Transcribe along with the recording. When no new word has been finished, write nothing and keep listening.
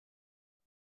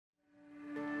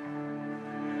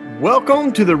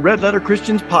Welcome to the Red Letter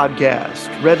Christians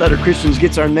podcast. Red Letter Christians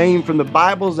gets our name from the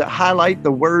Bibles that highlight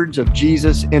the words of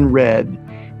Jesus in red.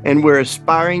 And we're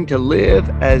aspiring to live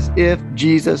as if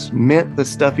Jesus meant the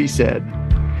stuff he said.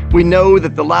 We know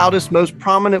that the loudest, most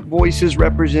prominent voices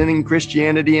representing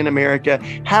Christianity in America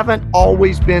haven't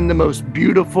always been the most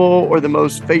beautiful or the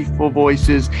most faithful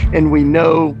voices. And we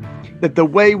know that the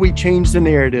way we change the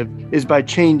narrative is by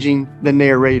changing the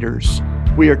narrators.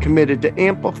 We are committed to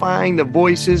amplifying the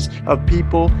voices of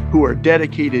people who are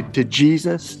dedicated to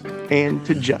Jesus and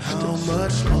to justice. How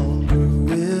much longer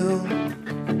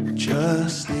will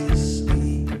justice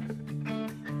be?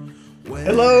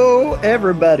 Hello,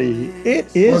 everybody.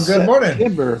 It is Good morning.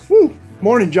 September. Woo.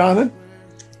 Morning, Jonathan.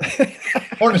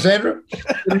 Morning, Sandra.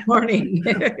 Good morning.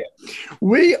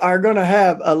 We are going to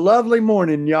have a lovely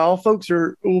morning, y'all. Folks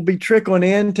will be trickling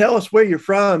in. Tell us where you're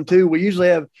from, too. We usually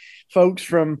have folks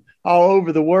from all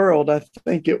over the world. I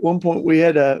think at one point we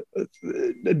had a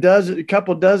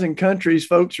couple dozen countries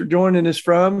folks are joining us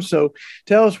from. So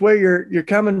tell us where you're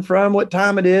coming from, what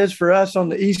time it is. For us on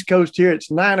the East Coast here,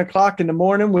 it's 9 o'clock in the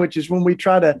morning, which is when we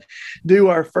try to do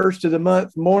our first of the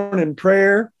month morning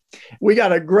prayer. We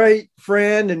got a great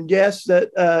friend and guest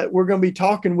that we're going to be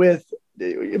talking with.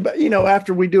 You know,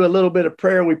 after we do a little bit of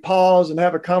prayer, we pause and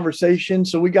have a conversation.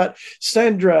 So we got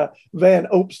Sandra Van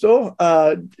Opstel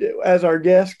as our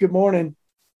guest. Good morning.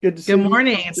 Good to see you. Good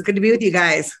morning. It's good to be with you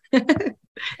guys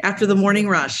after the morning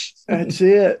rush. That's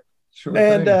it. Sure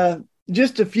And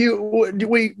just a few,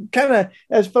 we kind of,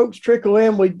 as folks trickle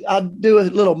in, I'll do a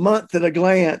little month at a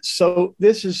glance. So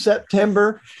this is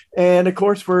September. And of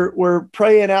course, we're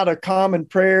praying out a common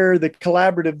prayer, the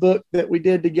collaborative book that we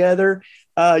did together.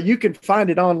 You can find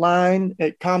it online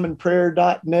at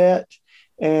commonprayer.net.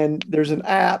 And there's an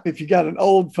app if you got an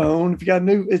old phone. If you got a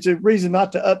new, it's a reason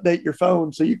not to update your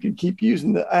phone so you can keep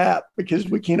using the app because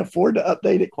we can't afford to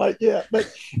update it quite yet.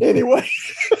 But anyway,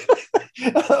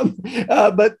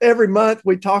 but every month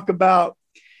we talk about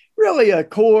really a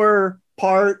core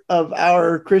part of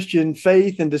our Christian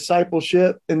faith and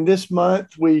discipleship. And this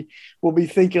month we will be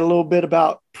thinking a little bit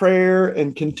about prayer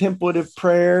and contemplative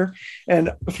prayer.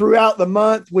 And throughout the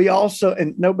month, we also,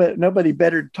 and nobody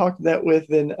better to talk about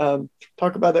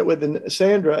that with than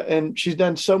Sandra. And she's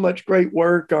done so much great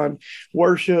work on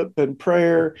worship and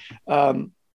prayer.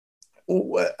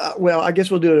 Well, I guess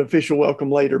we'll do an official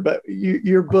welcome later, but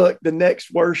your book, The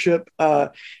Next Worship,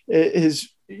 is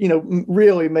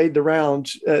really made the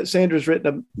rounds. Sandra's written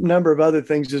a number of other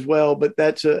things as well, but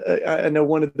that's I know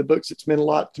one of the books that's meant a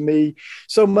lot to me,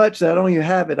 so much that I don't even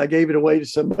have it. I gave it away to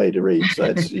somebody to read. So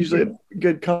that's usually a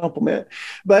good compliment,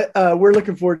 but we're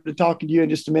looking forward to talking to you in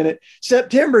just a minute.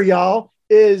 September, y'all,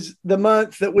 is the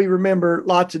month that we remember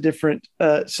lots of different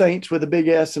saints with a big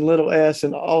S and little s,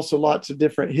 and also lots of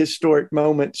different historic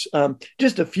moments.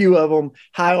 Just a few of them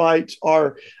highlights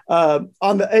are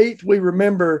on the 8th, we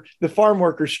remember the farm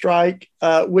workers strike,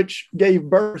 which gave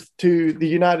birth to the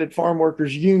United Farm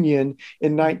Workers Union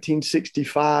in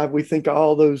 1965. We think of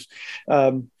all those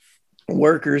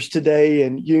workers today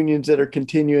and unions that are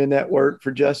continuing that work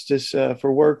for justice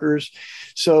for workers.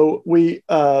 So we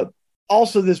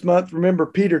also this month, remember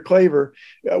Peter Claver,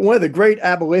 one of the great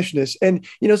abolitionists. And,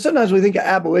 sometimes we think of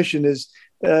abolition as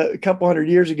a couple hundred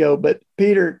years ago, but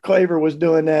Peter Claver was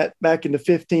doing that back in the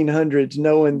 1500s,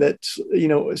 knowing that,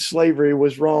 slavery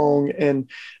was wrong, and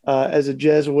as a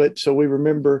Jesuit. So we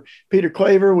remember Peter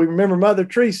Claver. We remember Mother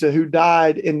Teresa, who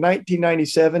died in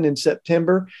 1997 in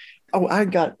September. Oh, I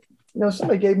got,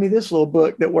 somebody gave me this little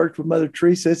book that worked with Mother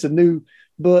Teresa. It's a new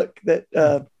book that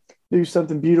do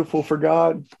something beautiful for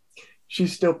God.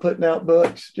 She's still putting out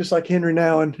books, just like Henry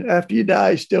Nouwen. After you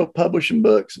die, he's still publishing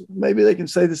books. Maybe they can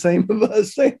say the same of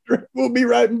us, Sandra. We'll be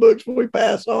writing books when we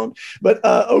pass on. But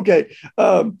okay.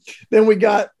 Then we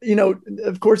got,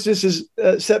 of course, this is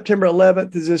September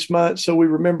 11th is this month. So we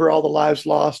remember all the lives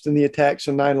lost in the attacks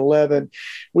on 9/11.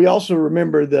 We also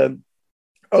remember the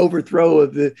overthrow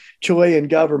of the Chilean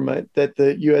government, that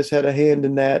the U.S. had a hand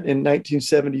in that in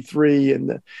 1973,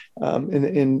 and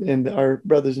and our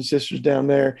brothers and sisters down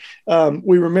there.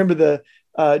 We remember the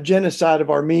genocide of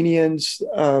Armenians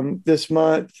this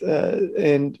month,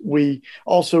 and we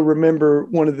also remember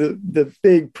one of the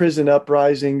big prison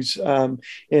uprisings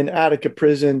in Attica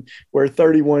prison, where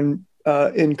 31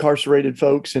 incarcerated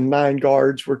folks, and 9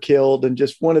 guards were killed. And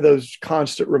just one of those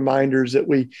constant reminders that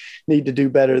we need to do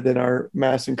better than our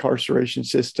mass incarceration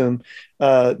system.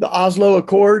 The Oslo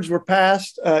Accords were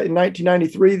passed in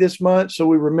 1993 this month. So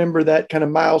we remember that kind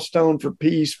of milestone for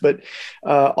peace, but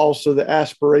also the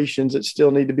aspirations that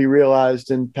still need to be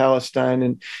realized in Palestine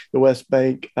and the West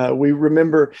Bank. We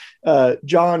remember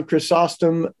John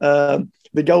Chrysostom,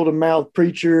 the Golden Mouth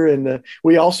preacher, and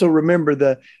we also remember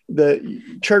the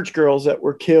church girls that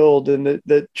were killed and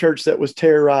the church that was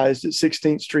terrorized at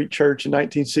 16th Street Church in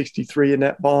 1963 in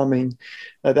that bombing.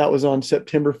 That was on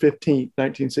September 15th,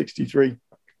 1963.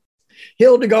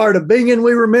 Hildegard of Bingen,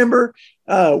 we remember.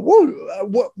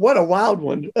 What a wild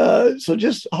one. So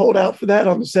just hold out for that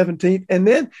on the 17th. And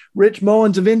then Rich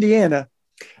Mullins of Indiana.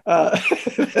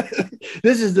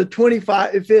 This is the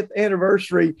 25th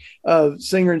anniversary of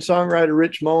singer and songwriter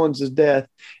Rich Mullins' death.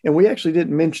 And we actually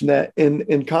didn't mention that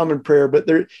in Common Prayer, but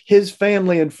his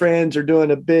family and friends are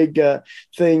doing a big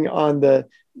thing on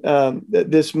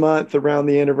this month around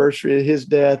the anniversary of his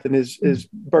death, and his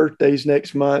birthday's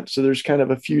next month. So there's kind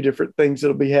of a few different things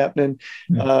that'll be happening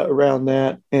around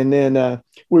that. And then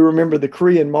we remember the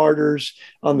Korean martyrs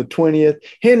on the 20th.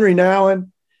 Henry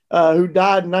Nouwen, who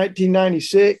died in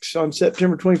 1996 on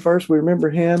September 21st. We remember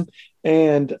him.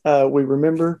 And we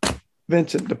remember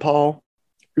Vincent de Paul,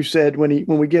 who said when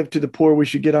we give to the poor, we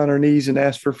should get on our knees and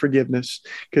ask for forgiveness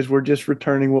because we're just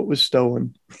returning what was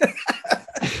stolen.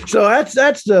 So that's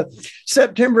the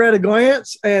September at a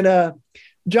glance. And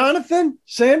Jonathan,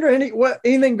 Sandra,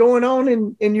 anything going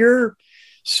on in your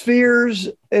spheres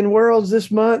and worlds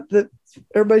this month that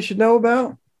everybody should know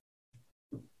about?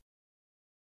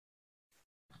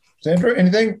 Sandra,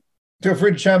 anything? Feel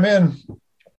free to chime in.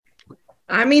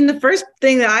 I mean, the first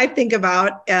thing that I think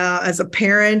about as a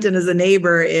parent and as a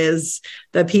neighbor is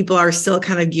that people are still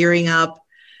kind of gearing up.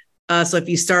 So if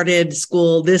you started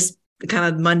school this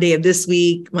kind of Monday of this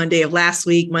week, Monday of last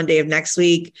week, Monday of next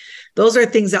week, those are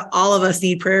things that all of us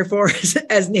need prayer for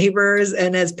as neighbors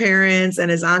and as parents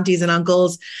and as aunties and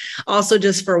uncles. Also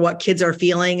just for what kids are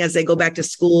feeling as they go back to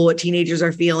school, what teenagers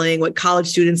are feeling, what college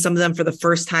students, some of them for the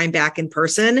first time back in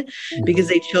person because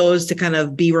they chose to kind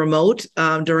of be remote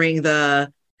during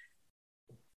the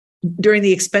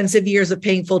expensive years of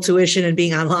paying full tuition and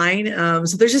being online.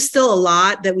 So there's just still a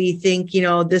lot that we think,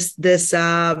 this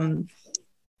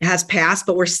has passed,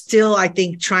 but we're still, I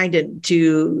think, trying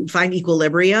to find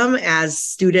equilibrium as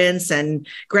students and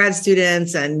grad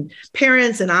students and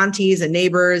parents and aunties and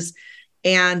neighbors.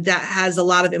 And that has a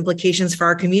lot of implications for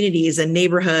our communities and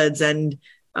neighborhoods and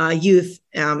youth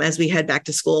as we head back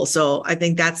to school. So I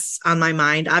think that's on my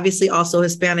mind. Obviously, also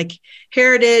Hispanic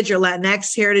Heritage or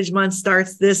Latinx Heritage Month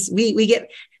starts this week. We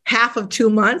get half of 2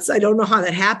 months. I don't know how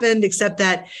that happened, except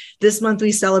that this month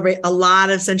we celebrate a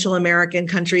lot of Central American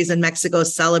countries and Mexico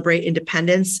celebrate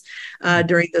independence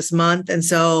during this month. And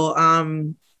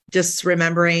so just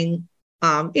remembering,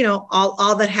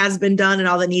 all that has been done and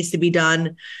all that needs to be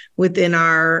done within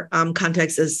our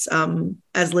context as a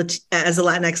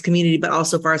Latinx community, but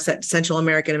also for our Central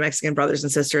American and Mexican brothers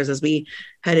and sisters as we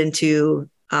head into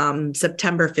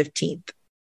September 15th.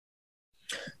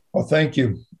 Well, thank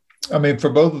you. I mean, for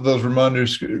both of those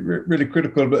reminders, really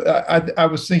critical. But I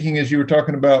was thinking as you were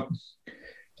talking about,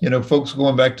 folks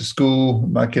going back to school.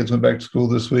 My kids went back to school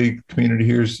this week. Community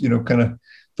here's, kind of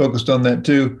focused on that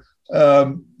too.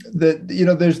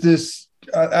 There's this,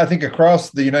 I think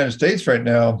across the United States right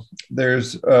now,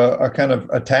 there's a kind of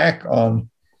attack on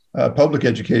public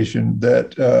education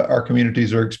that our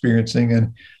communities are experiencing.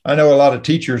 And I know a lot of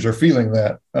teachers are feeling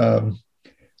that.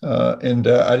 And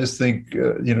I just think,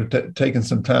 taking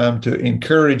some time to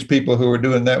encourage people who are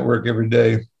doing that work every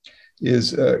day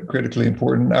is critically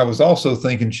important. I was also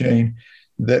thinking, Shane,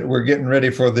 that we're getting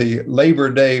ready for the Labor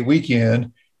Day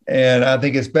weekend. And I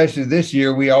think especially this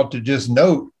year, we ought to just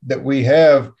note that we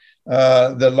have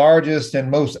the largest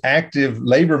and most active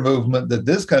labor movement that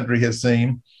this country has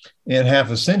seen in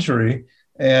half a century.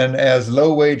 And as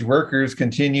low-wage workers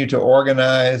continue to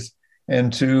organize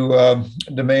and to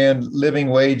demand living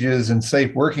wages and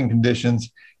safe working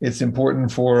conditions, it's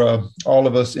important for all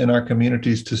of us in our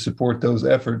communities to support those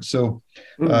efforts. So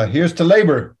here's to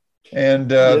labor, and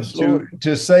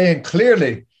to saying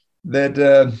clearly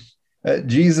that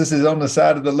Jesus is on the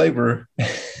side of the laborer.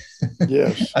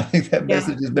 Yes, I think that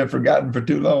message has been forgotten for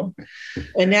too long.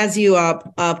 And as you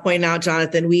point out,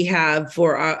 Jonathan, we have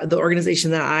for the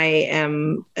organization that I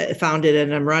am founded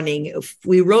and I'm running,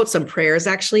 we wrote some prayers,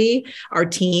 actually, our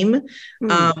team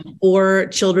for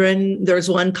children. There's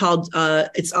one called,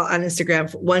 it's on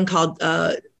Instagram, one called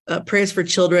prayers for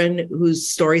children whose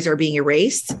stories are being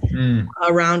erased Mm.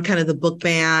 around kind of the book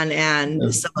ban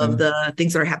and some of the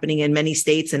things that are happening in many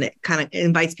states. And it kind of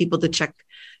invites people to check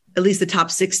at least the top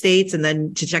 6 states, and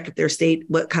then to check if their state,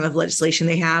 what kind of legislation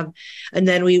they have. And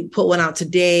then we put one out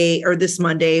today or this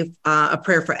Monday, a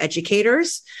prayer for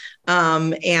educators.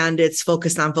 And it's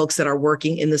focused on folks that are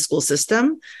working in the school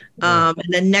system. And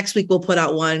then next week we'll put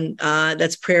out one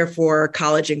that's prayer for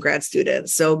college and grad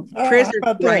students. So prayers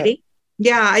are writing.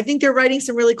 Yeah, I think they're writing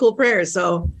some really cool prayers.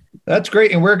 So That's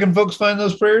great. And where can folks find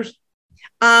those prayers?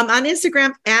 on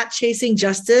Instagram at chasing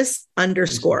justice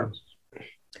 _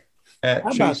 At How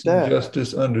about chasing that?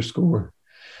 justice _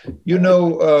 You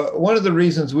know, one of the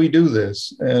reasons we do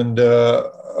this, and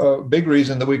a big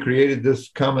reason that we created this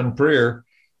common prayer,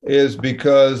 is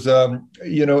because,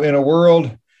 you know, in a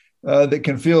world that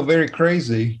can feel very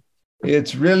crazy,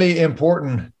 it's really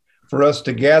important for us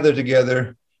to gather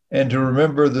together and to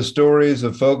remember the stories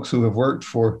of folks who have worked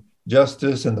for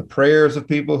justice and the prayers of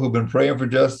people who've been praying for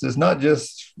justice, not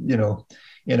just, you know,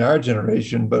 in our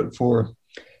generation, but for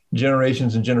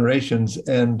generations and generations.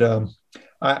 And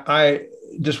I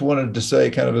just wanted to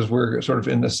say, kind of as we're sort of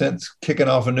in a sense kicking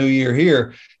off a new year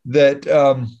here, that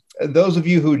those of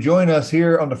you who join us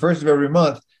here on the first of every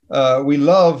month, we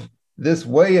love this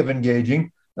way of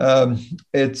engaging.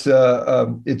 It's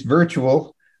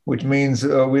virtual, which means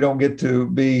we don't get to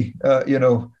be, you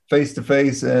know, face to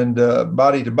face and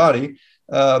body to body.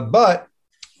 But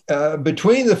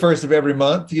between the first of every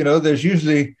month, you know, there's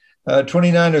usually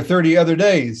 29 or 30 other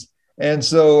days. And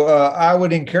so I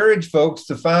would encourage folks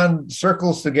to find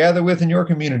circles to gather with in your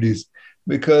communities,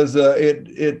 because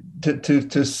to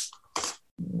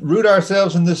root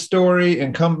ourselves in this story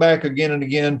and come back again and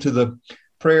again to the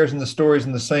prayers and the stories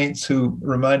and the saints who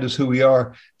remind us who we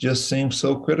are just seems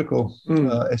so critical,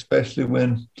 especially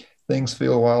when things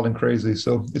feel wild and crazy.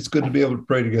 So it's good to be able to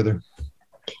pray together.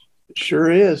 It sure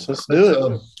is. Let's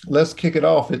do it. Let's kick it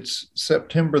off. It's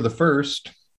September the 1st.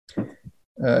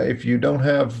 If you don't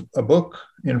have a book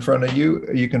in front of you,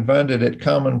 you can find it at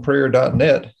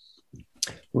commonprayer.net.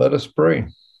 Let us pray.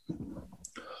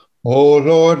 Oh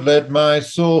Lord, let my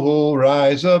soul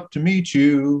rise up to meet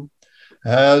you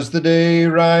as the day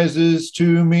rises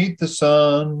to meet the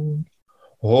sun.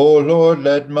 Oh Lord,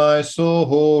 let my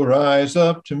soul rise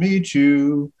up to meet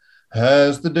you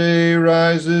as the day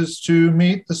rises to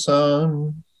meet the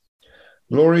sun.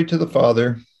 Glory to the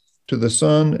Father, to the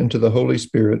Son, and to the Holy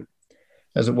Spirit,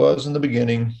 as it was in the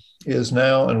beginning, is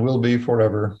now, and will be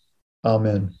forever.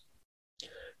 Amen.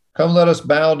 Come, let us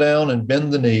bow down and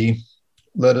bend the knee.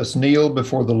 Let us kneel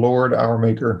before the Lord our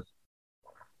Maker.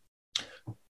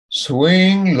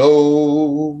 Swing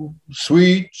low,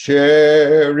 sweet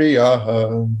chariot,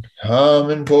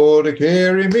 coming for to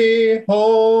carry me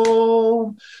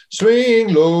home.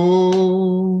 Swing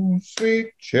low,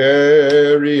 sweet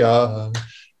chariot,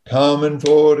 coming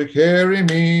for to carry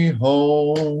me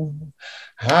home.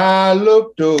 I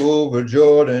looked over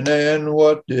Jordan, and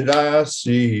what did I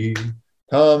see?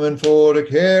 Coming for to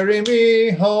carry me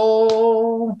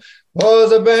home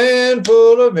was a band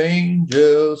full of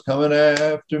angels coming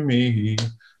after me,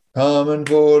 coming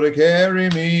for to carry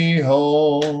me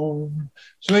home.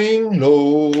 Swing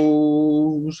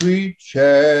low, sweet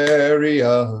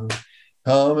chariot,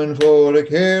 coming for to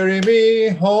carry me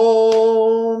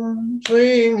home.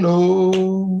 Swing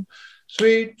low,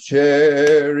 sweet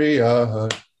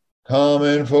chariot,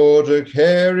 coming for to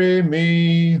carry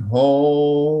me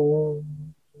home.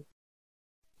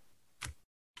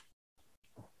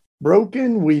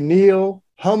 Broken we kneel,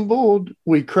 humbled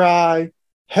we cry,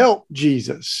 help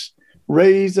Jesus,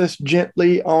 raise us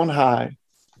gently on high.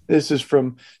 This is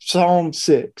from Psalm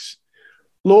 6.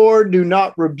 Lord, do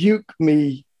not rebuke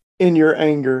me in your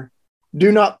anger.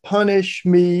 Do not punish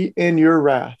me in your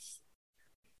wrath.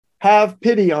 Have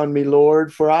pity on me,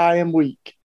 Lord, for I am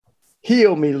weak.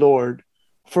 Heal me, Lord,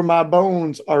 for my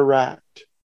bones are racked.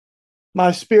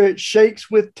 My spirit shakes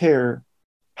with terror.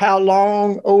 How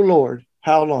long, O Lord?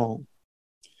 How long?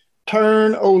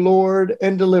 Turn, O Lord,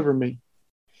 and deliver me.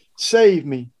 Save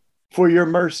me for your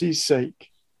mercy's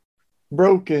sake.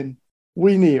 Broken,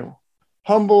 we kneel.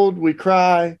 Humbled, we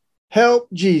cry, help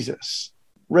Jesus.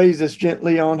 Raise us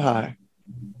gently on high.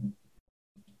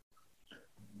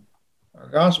 Our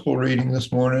gospel reading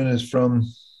this morning is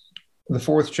from the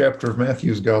 4th chapter of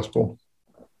Matthew's gospel.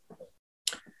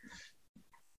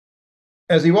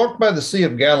 As he walked by the Sea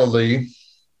of Galilee,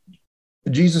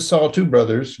 Jesus saw 2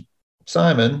 brothers,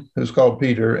 Simon, who's called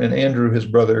Peter, and Andrew, his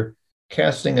brother,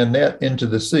 casting a net into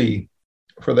the sea,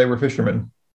 for they were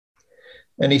fishermen.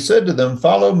 And he said to them,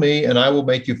 "Follow me, and I will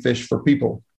make you fish for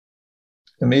people."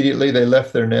 Immediately they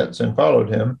left their nets and followed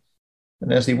him.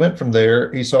 And as he went from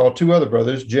there, he saw two other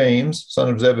brothers, James, son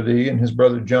of Zebedee, and his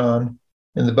brother John,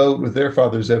 in the boat with their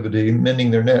father Zebedee,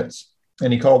 mending their nets.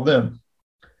 And he called them.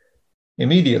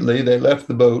 Immediately they left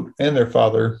the boat and their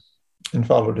father and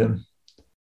followed him.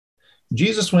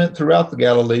 Jesus went throughout the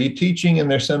Galilee, teaching in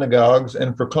their synagogues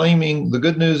and proclaiming the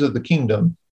good news of the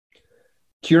kingdom,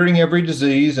 curing every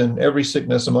disease and every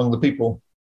sickness among the people.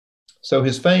 So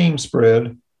his fame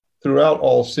spread throughout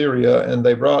all Syria, and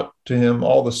they brought to him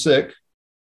all the sick,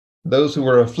 those who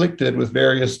were afflicted with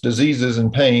various diseases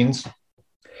and pains,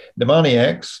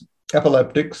 demoniacs,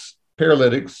 epileptics,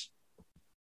 paralytics,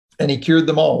 and he cured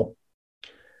them all.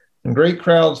 And great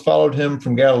crowds followed him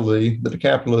from Galilee, the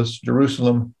Decapolis,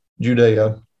 Jerusalem,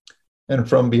 Judea, and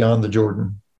from beyond the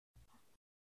Jordan.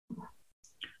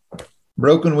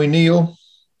 Broken we kneel,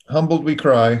 humbled we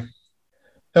cry,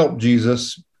 help,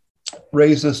 Jesus,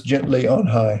 raise us gently on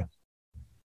high.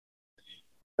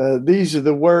 These are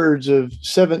the words of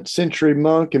 7th century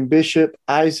monk and bishop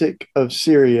Isaac of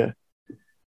Syria.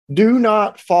 Do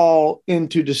not fall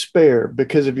into despair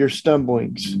because of your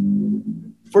stumblings,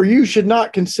 for you should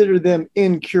not consider them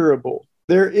incurable.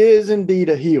 There is indeed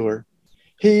a healer,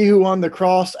 he who on the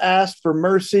cross asked for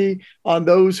mercy on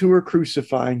those who were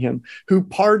crucifying him, who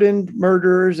pardoned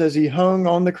murderers as he hung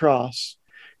on the cross.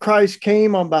 Christ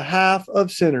came on behalf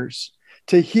of sinners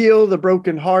to heal the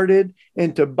brokenhearted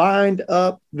and to bind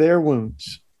up their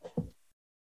wounds.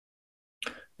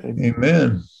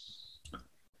 Amen.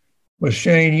 Well,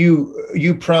 Shane,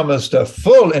 you promised a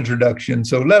full introduction,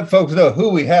 so let folks know who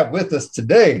we have with us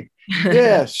today.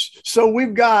 Yes. So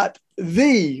we've got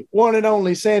the one and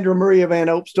only Sandra Maria Van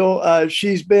Opstal.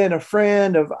 She's been a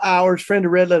friend of ours, friend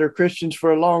of Red Letter Christians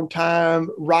for a long time,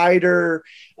 writer,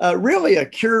 really a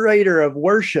curator of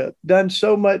worship, done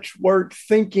so much work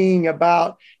thinking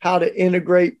about how to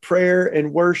integrate prayer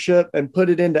and worship and put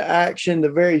it into action, the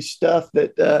very stuff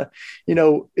that,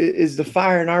 is the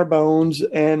fire in our bones.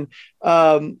 And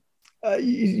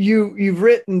you've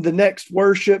written The Next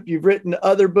Worship. You've written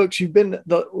other books. You've been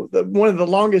one of the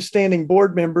longest standing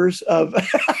board members of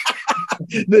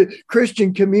the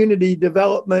Christian Community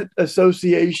Development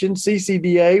Association,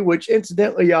 CCDA, which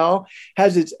incidentally, y'all,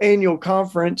 has its annual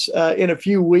conference in a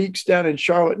few weeks down in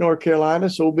Charlotte, North Carolina.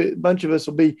 So a bunch of us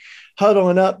will be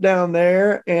huddling up down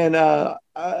there, and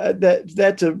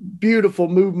that's a beautiful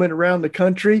movement around the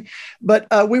country. But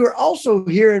we were also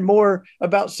hearing more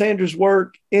about Sandra's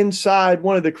work inside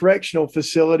one of the correctional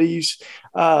facilities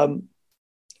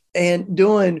and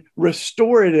doing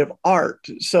restorative art.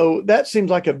 So that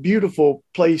seems like a beautiful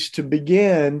place to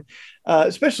begin,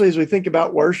 especially as we think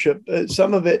about worship.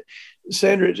 Some of it,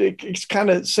 Sandra, it kind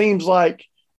of seems like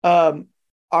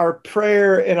our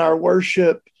prayer and our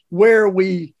worship, where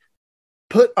we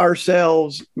put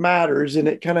ourselves matters, and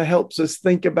it kind of helps us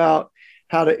think about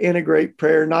how to integrate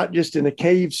prayer, not just in a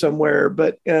cave somewhere,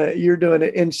 but you're doing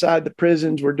it inside the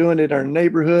prisons. We're doing it in our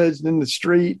neighborhoods and in the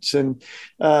streets. And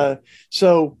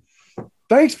so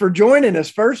thanks for joining us,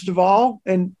 first of all,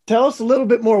 and tell us a little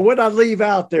bit more. What I leave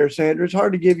out there, Sandra? It's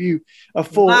hard to give you a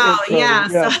full intro. Yeah.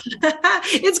 So,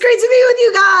 it's great to be with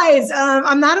you guys.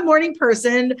 I'm not a morning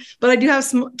person, but I do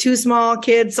have two small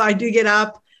kids, so I do get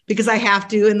up because I have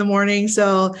to in the morning.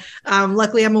 So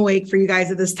luckily I'm awake for you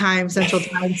guys at this time, Central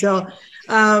Time. So,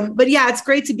 but yeah, it's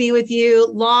great to be with you.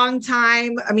 Long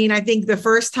time. I mean, I think the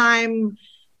first time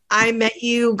I met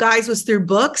you guys was through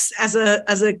books as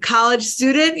a college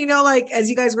student, as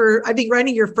you guys were, I think,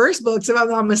 writing your first books, if I'm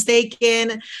not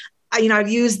mistaken. I've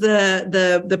used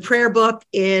the prayer book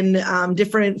in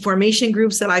different formation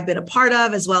groups that I've been a part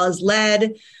of, as well as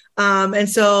led. And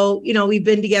so, we've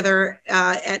been together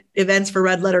at events for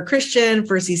Red Letter Christian,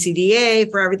 for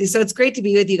CCDA, for everything. So it's great to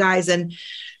be with you guys. And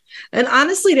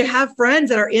honestly, to have friends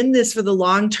that are in this for the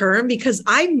long term, because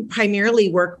I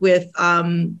primarily work with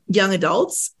young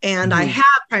adults, and I have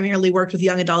primarily worked with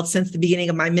young adults since the beginning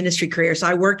of my ministry career. So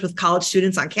I worked with college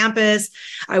students on campus.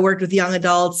 I worked with young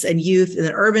adults and youth in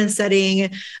an urban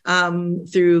setting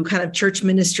through kind of church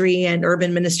ministry and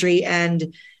urban ministry.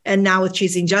 And now with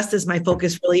Chasing Justice, my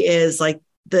focus really is like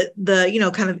the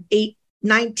kind of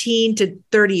 19 to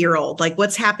 30-year-old, like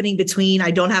what's happening between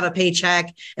I don't have a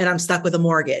paycheck and I'm stuck with a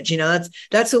mortgage.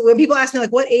 That's when people ask me,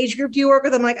 like, what age group do you work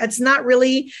with? I'm like, it's not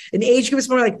really an age group. It's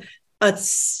more like a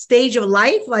stage of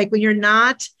life. Like when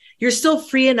you're still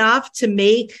free enough to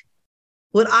make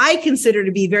what I consider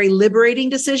to be very liberating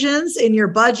decisions in your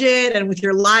budget and with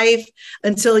your life,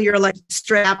 until you're like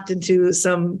strapped into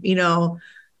some,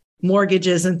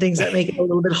 mortgages and things that make it a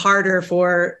little bit harder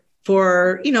for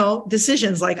for,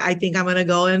 decisions like, I think I'm going to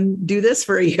go and do this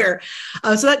for a year.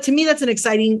 So that, to me, that's an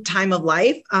exciting time of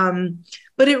life.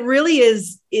 But it really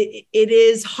is, it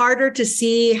is harder to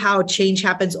see how change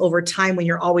happens over time when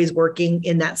you're always working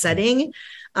in that setting.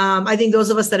 I think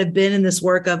those of us that have been in this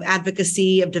work of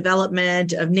advocacy, of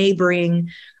development, of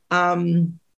neighboring,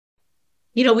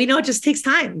 we know it just takes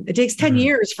time. It takes 10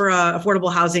 years for a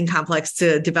affordable housing complex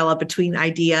to develop between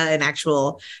idea and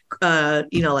actual,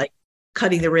 like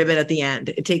cutting the ribbon at the end.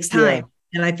 It takes time. Yeah.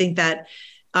 And I think that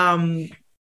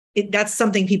that's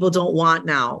something people don't want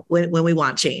now when we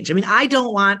want change. I mean, I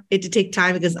don't want it to take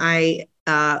time because I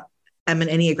am an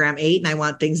Enneagram 8 and I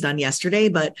want things done yesterday.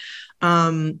 But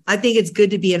I think it's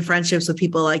good to be in friendships with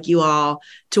people like you all,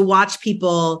 to watch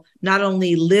people not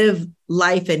only live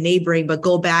life and neighboring, but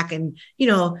go back and,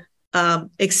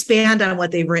 expand on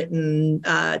what they've written,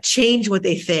 change what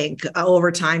they think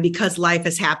over time, because life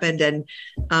has happened. And,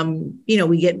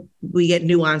 we get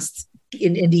nuanced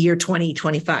into year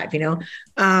 2025,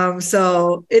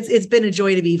 so it's been a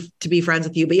joy to be friends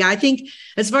with you. But yeah, I think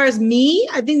as far as me,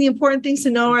 I think the important things to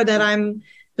know are that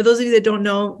for those of you that don't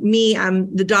know me,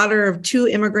 I'm the daughter of 2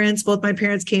 immigrants. Both my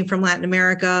parents came from Latin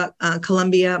America,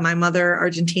 Colombia, my mother,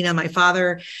 Argentina, my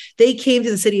father. They came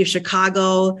to the city of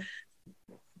Chicago,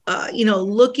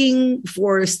 looking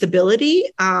for stability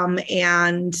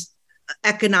and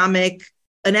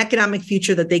an economic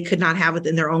future that they could not have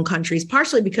within their own countries,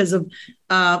 partially because of,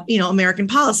 American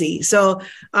policy. So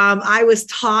I was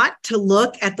taught to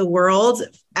look at the world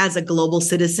as a global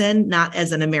citizen, not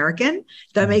as an American,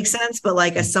 if that makes sense, but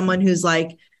like as someone who's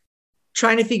like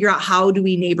trying to figure out how do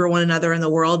we neighbor one another in the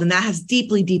world. And that has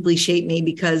deeply, deeply shaped me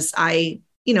because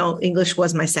English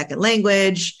was my second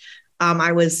language.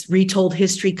 I was retold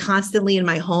history constantly in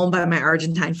my home by my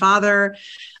Argentine father,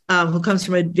 who comes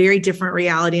from a very different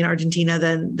reality in Argentina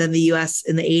than the US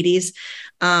in the 80s.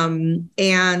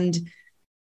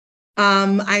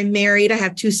 I'm married. I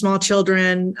have 2 small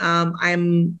children. I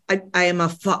am a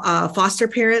foster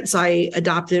parent. So we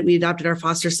adopted our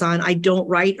foster son. I don't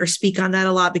write or speak on that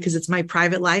a lot because it's my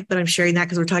private life, but I'm sharing that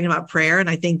because we're talking about prayer.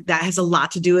 And I think that has a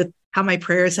lot to do with how my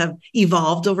prayers have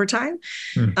evolved over time.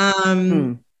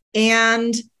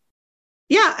 And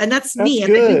yeah, and that's me.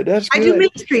 Good. I do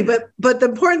ministry, but the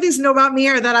important things to know about me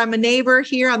are that I'm a neighbor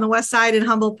here on the West Side in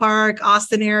Humboldt Park,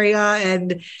 Austin area,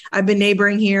 and I've been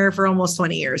neighboring here for almost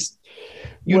 20 years.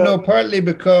 Partly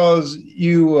because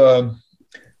you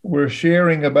were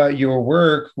sharing about your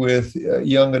work with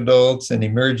young adults and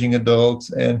emerging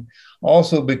adults, and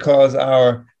also because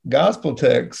our gospel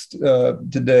text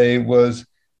today was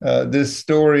this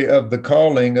story of the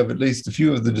calling of at least a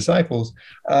few of the disciples.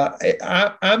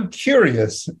 I'm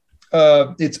curious.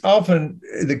 It's often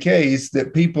the case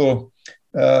that people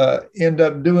end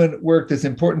up doing work that's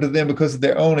important to them because of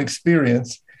their own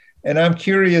experience. And I'm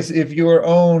curious if your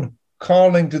own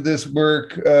calling to this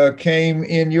work came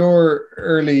in your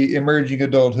early emerging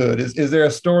adulthood. Is there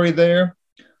a story there?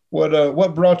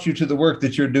 What brought you to the work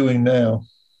that you're doing now?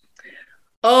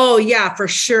 Oh yeah, for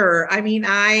sure. I mean,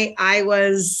 I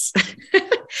was,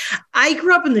 I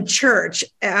grew up in the church.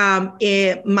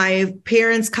 My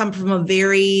parents come from a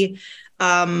very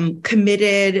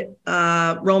committed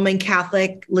Roman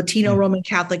Catholic, Latino Roman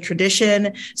Catholic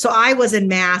tradition. So I was in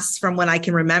mass from when I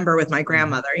can remember with my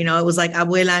grandmother. It was like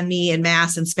abuela and me in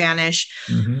mass in Spanish.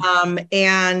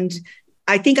 And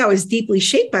I think I was deeply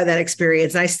shaped by that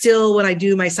experience. And I still, when I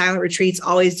do my silent retreats,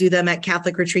 always do them at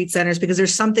Catholic retreat centers because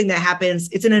there's something that happens.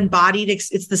 It's an embodied,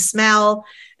 it's the smell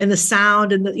and the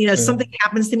sound and something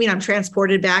happens to me and I'm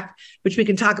transported back, which we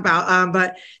can talk about.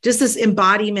 But just this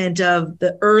embodiment of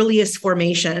the earliest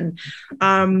formation.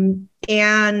 And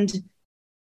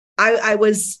I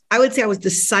would say I was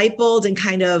discipled and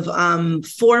kind of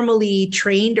formally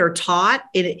trained or taught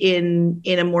in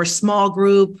a more small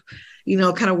group,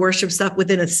 kind of worship stuff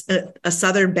within a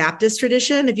Southern Baptist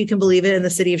tradition, if you can believe it, in the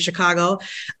city of Chicago.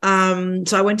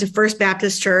 So I went to First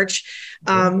Baptist Church,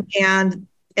 and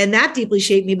that deeply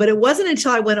shaped me. But it wasn't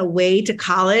until I went away to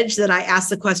college that I asked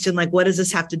the question, like, what does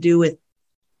this have to do with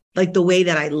like the way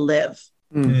that I live?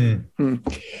 And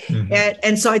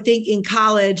so I think in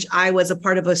college, I was a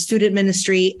part of a student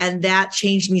ministry, and that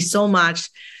changed me so much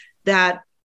that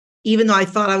even though I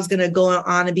thought I was going to go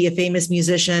on and be a famous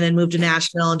musician and move to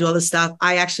Nashville and do all this stuff,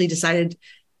 I actually decided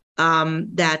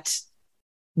that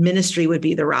ministry would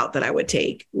be the route that I would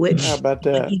take, which is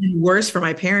even worse for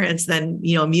my parents than,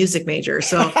 a music major.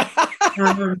 So,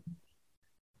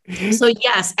 so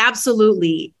yes,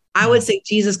 absolutely. I would say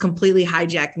Jesus completely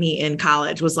hijacked me in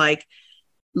college, was like,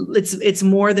 it's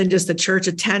more than just a church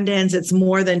attendance. It's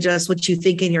more than just what you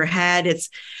think in your head. It's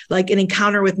like an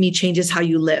encounter with me changes how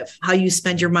you live, how you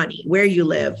spend your money, where you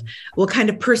live, what kind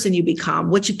of person you become,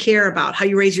 what you care about, how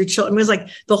you raise your children. It was like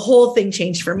the whole thing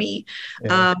changed for me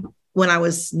when I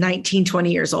was 19,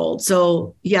 20 years old.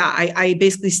 So yeah, I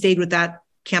basically stayed with that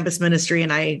campus ministry,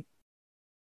 and I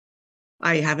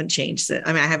haven't changed it.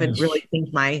 I mean, I haven't really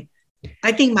changed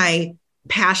I think my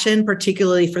passion,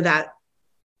 particularly for that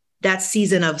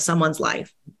season of someone's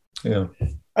life. Yeah.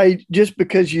 Just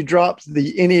because you dropped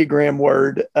the Enneagram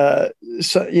word,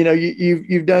 so,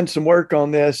 you've done some work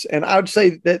on this, and I would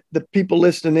say that the people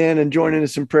listening in and joining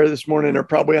us in prayer this morning are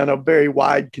probably on a very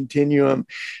wide continuum.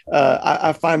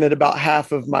 I find that about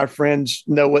half of my friends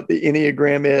know what the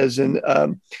Enneagram is, and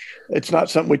it's not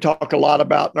something we talk a lot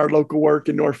about in our local work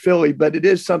in North Philly, but it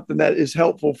is something that is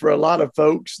helpful for a lot of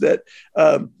folks that,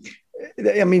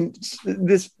 I mean,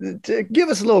 to give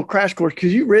us a little crash course,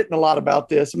 because you've written a lot about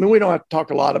this. I mean, we don't have to talk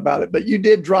a lot about it, but you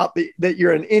did drop that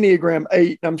you're an Enneagram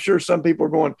 8. I'm sure some people are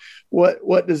going,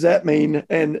 what does that mean?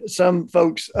 And some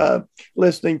folks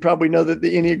listening probably know that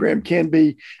the Enneagram can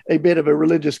be a bit of a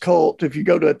religious cult. If you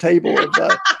go to a table of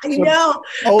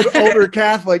older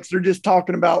Catholics, they're just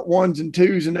talking about 1s and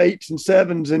 2s and 8s and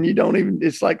 7s, and you don't even,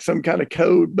 it's like some kind of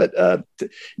code. But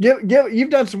you've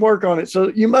done some work on it, so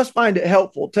you must find it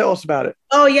helpful. Tell us about it.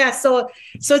 Oh yeah. So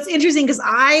it's interesting because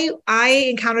I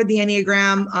encountered the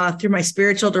Enneagram through my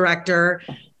spiritual director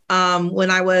when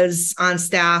I was on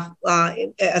staff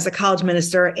as a college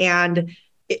minister. And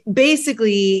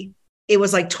basically it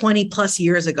was like 20 plus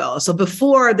years ago. So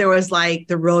before there was like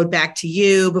The Road Back to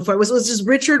You, before it was just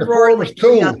Richard Rohr. Was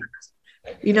cool.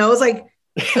 It was like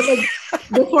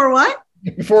before what?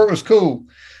 Before it was cool.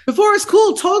 Before it was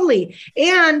cool. Totally.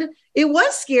 And it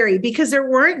was scary because there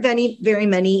weren't very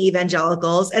many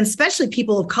evangelicals, and especially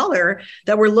people of color,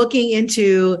 that were looking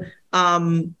into,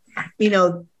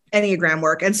 Enneagram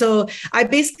work. And so I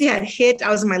basically I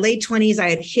was in my late 20s. I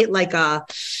had hit like a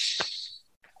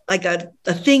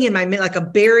thing in my, like a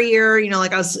barrier, it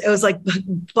was like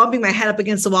bumping my head up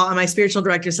against the wall. And my spiritual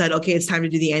director said, okay, it's time to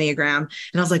do the Enneagram. And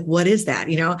I was like, what is that?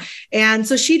 And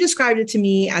so she described it to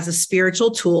me as a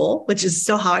spiritual tool, which is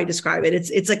still how I describe it.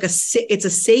 It's a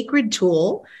sacred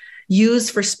tool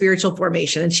used for spiritual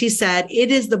formation. And she said, it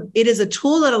is a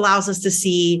tool that allows us to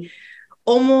see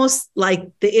almost like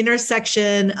the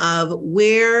intersection of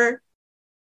where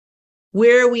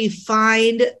we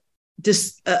find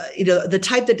the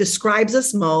type that describes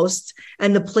us most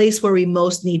and the place where we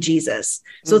most need Jesus.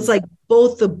 So it's like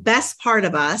both the best part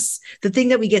of us, the thing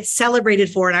that we get celebrated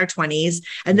for in our 20s,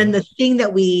 and then the thing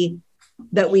that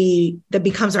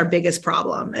becomes our biggest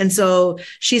problem. And so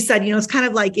she said, it's kind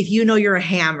of like if you're a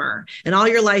hammer and all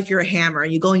your life you're a hammer,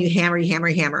 and you go and you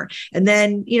hammer. And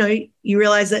then, you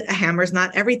realize that a hammer is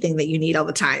not everything that you need all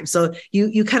the time. So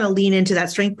you kind of lean into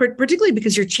that strength, particularly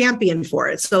because you're championed for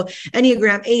it. So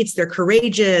Enneagram 8s, they're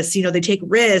courageous, they take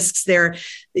risks. They're,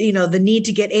 the need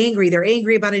to get angry. They're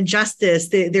angry about injustice.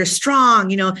 They're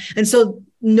strong, and so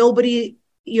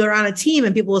you're on a team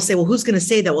and people will say, well, who's going to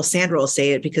say that? Well, Sandra will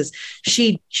say it because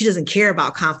she doesn't care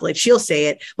about conflict. She'll say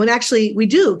it when actually we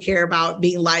do care about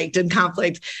being liked and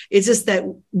conflict. It's just that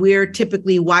we're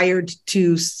typically wired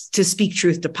to speak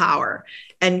truth to power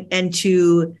and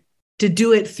to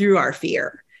do it through our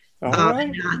fear.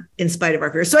 And not in spite of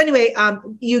our fear. So anyway,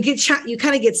 you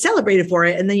kind of get celebrated for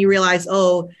it. And then you realize,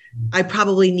 oh, I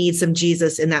probably need some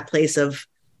Jesus in that place of,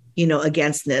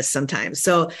 againstness sometimes.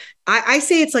 So I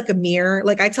say it's like a mirror.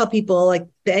 Like I tell people, like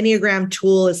the Enneagram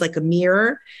tool is like a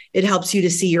mirror. It helps you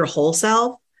to see your whole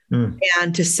self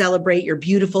and to celebrate your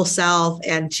beautiful self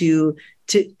and to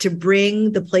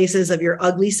bring the places of your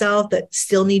ugly self that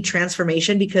still need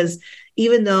transformation. Because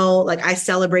even though like I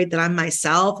celebrate that I'm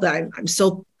myself, that I'm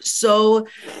so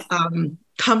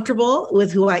comfortable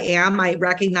with who I am, I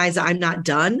recognize that I'm not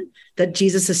done, that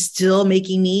Jesus is still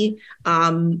making me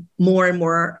more and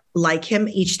more like him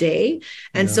each day.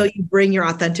 And so you bring your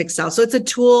authentic self. So it's a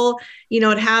tool,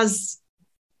 it has,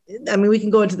 we can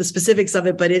go into the specifics of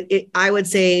it, but I would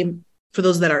say for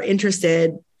those that are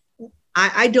interested,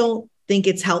 I don't think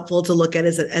it's helpful to look at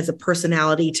it as a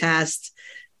personality test.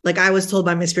 Like I was told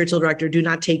by my spiritual director, do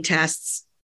not take tests,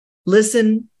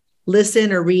 listen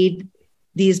or read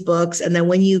these books. And then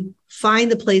when you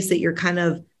find the place that you're kind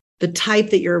of the type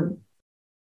that you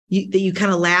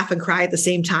kind of laugh and cry at the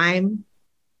same time,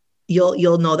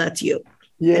 you'll know that's you.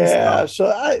 Yeah.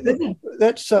 So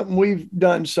that's something we've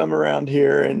done some around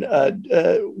here. And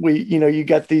you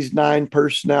got these 9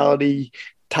 personality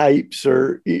types,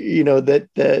 or that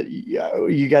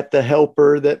you got the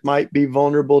helper that might be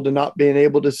vulnerable to not being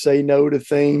able to say no to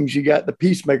things. You got the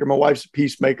peacemaker. My wife's a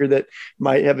peacemaker that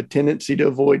might have a tendency to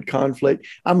avoid conflict.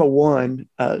 I'm a one,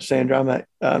 Sandra.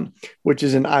 Which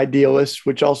is an idealist,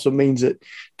 which also means that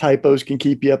typos can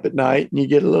keep you up at night and you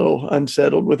get a little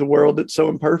unsettled with a world that's so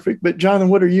imperfect. But Jonathan,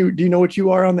 what are you? Do you know what you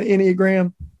are on the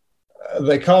Enneagram?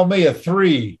 They call me a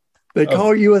 3. They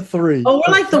call you a 3. Oh,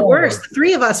 we're like the worst. The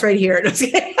 3 of us right here. Oh,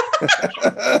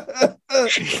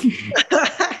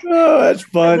 that's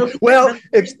fun. Well,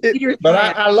 but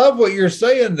I love what you're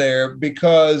saying there,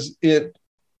 because the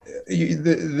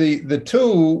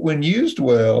tool, when used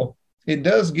well, it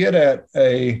does get at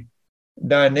a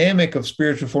dynamic of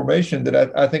spiritual formation that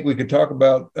I think we could talk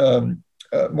about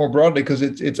more broadly, because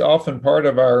it's often part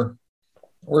of our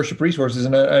worship resources.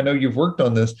 And I know you've worked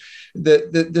on this,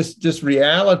 that this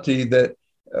reality that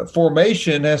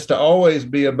formation has to always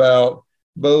be about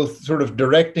both sort of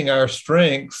directing our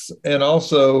strengths and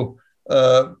also,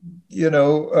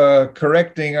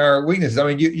 correcting our weaknesses. I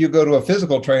mean, you go to a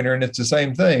physical trainer and it's the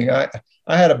same thing. I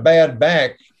had a bad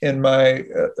back in my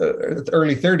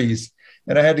early 30s,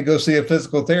 and I had to go see a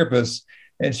physical therapist.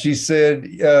 And she said,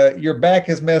 your back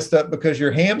is messed up because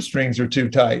your hamstrings are too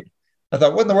tight. I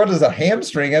thought, what in the world does a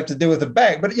hamstring have to do with the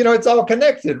back? But, it's all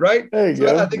connected, right? There you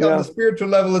go. I think on the spiritual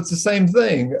level, it's the same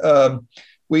thing.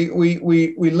 We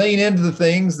lean into the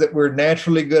things that we're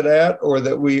naturally good at, or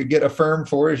that we get affirmed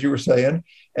for, as you were saying,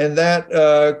 and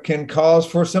that can cause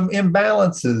for some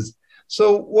imbalances.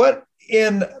 So what,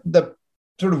 in the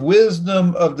sort of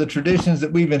wisdom of the traditions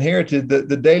that we've inherited,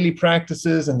 the daily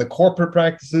practices and the corporate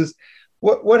practices,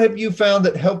 what have you found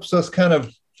that helps us kind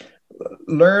of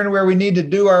learn where we need to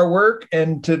do our work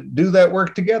and to do that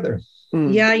work together?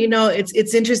 Yeah,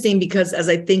 it's interesting, because as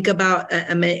I think about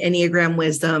Enneagram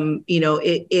wisdom,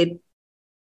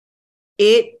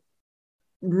 it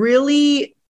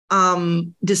really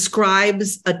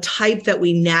describes a type that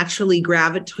we naturally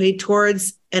gravitate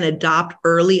towards and adopt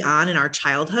early on in our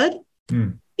childhood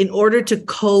in order to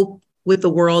cope with the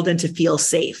world and to feel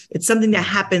safe. It's something that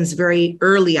happens very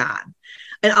early on.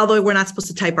 And although we're not supposed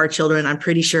to type our children, I'm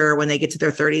pretty sure when they get to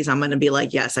their 30s, I'm going to be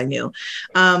like, yes, I knew.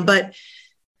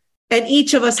 And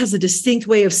each of us has a distinct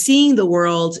way of seeing the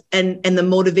world and the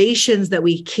motivations that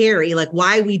we carry, like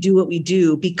why we do what we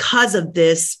do, because of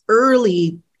this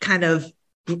early kind of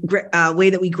way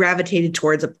that we gravitated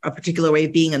towards a particular way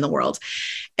of being in the world.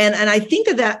 And I think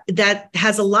that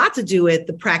has a lot to do with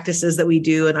the practices that we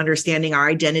do and understanding our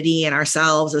identity and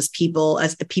ourselves as people,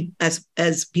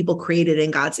 as people created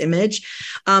in God's image.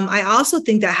 I also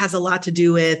think that has a lot to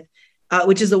do with,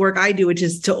 which is the work I do, which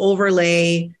is to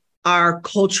overlay our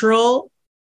cultural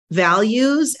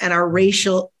values and our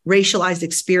racialized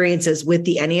experiences with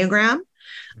the Enneagram.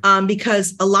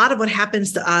 Because a lot of what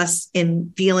happens to us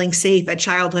in feeling safe at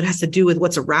childhood has to do with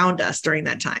what's around us during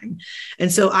that time.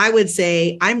 And so I would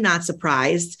say I'm not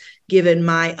surprised, given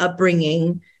my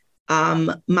upbringing,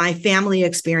 my family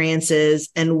experiences,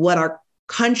 and what our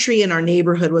country and our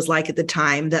neighborhood was like at the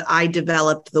time, that I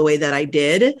developed the way that I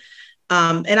did.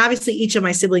 And obviously each of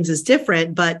my siblings is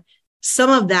different, but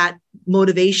some of that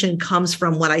motivation comes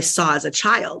from what I saw as a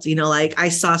child. Like I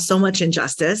saw so much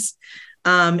injustice.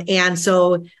 And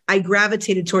so I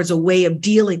gravitated towards a way of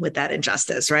dealing with that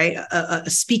injustice, right?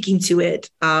 Speaking to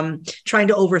it, trying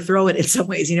to overthrow it in some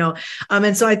ways,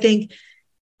 and so I think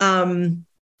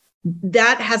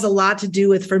that has a lot to do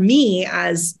with, for me,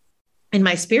 as in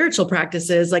my spiritual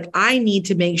practices, like I need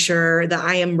to make sure that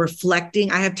I am reflecting.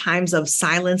 I have times of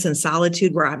silence and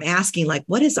solitude where I'm asking, like,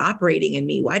 what is operating in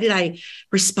me? Why did I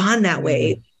respond that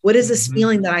way? What is this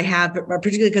feeling that I have,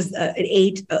 particularly because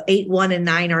 8, 1, and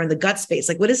 9 are in the gut space?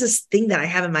 Like, what is this thing that I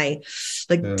have in my,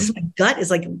 my gut is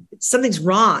like, something's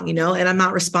wrong, and I'm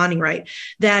not responding right.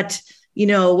 That,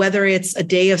 whether it's a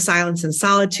day of silence and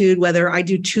solitude, whether I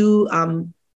do two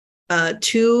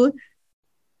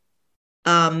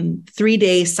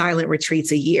 3-day silent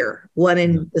retreats a year, one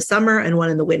in the summer and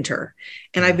one in the winter.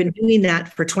 And I've been doing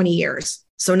that for 20 years.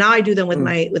 So now I do them with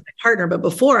my partner. But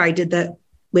before I did that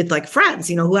with like friends,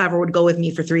 whoever would go with me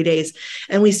for 3 days,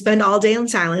 and we spend all day in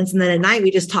silence. And then at night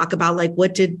we just talk about like,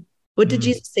 what did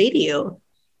Jesus say to you?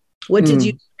 What did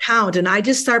you count? And I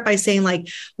just start by saying, like,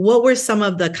 what were some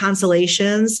of the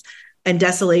consolations and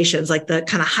desolations, like the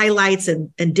kind of highlights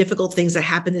and difficult things that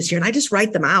happened this year. And I just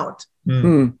write them out.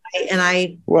 And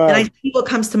I see what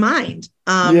comes to mind.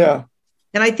 And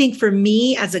I think for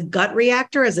me, as a gut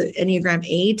reactor, as an Enneagram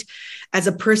 8, as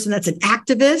a person that's an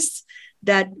activist,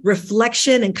 that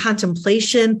reflection and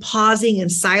contemplation, pausing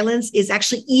and silence is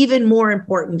actually even more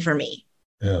important for me.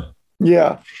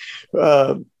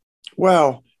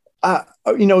 Wow.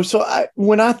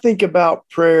 When I think about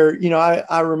prayer,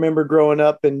 I remember growing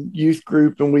up in youth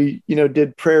group, and we,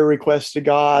 did prayer requests to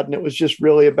God, and it was just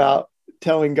really about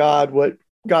telling God what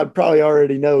God probably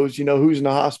already knows, who's in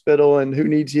the hospital and who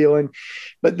needs healing.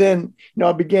 But then,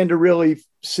 I began to really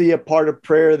see a part of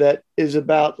prayer that is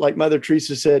about, like Mother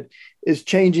Teresa said, is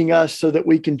changing us so that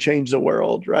we can change the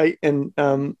world. Right. And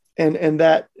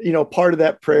that, part of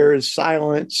that prayer is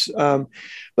silence.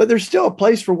 But there's still a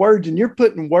place for words, and you're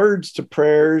putting words to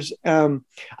prayers. I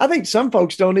think some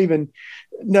folks don't even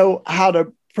know how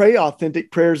to pray authentic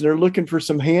prayers, and they're looking for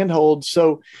some handholds.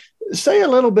 So say a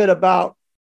little bit about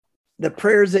the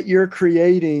prayers that you're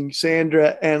creating,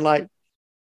 Sandra, and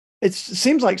it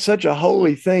seems like such a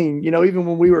holy thing. Even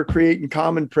when we were creating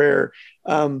Common Prayer,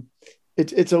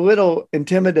 it's a little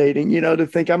intimidating, to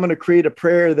think I'm going to create a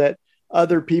prayer that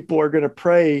other people are going to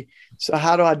pray. So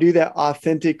how do I do that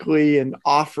authentically and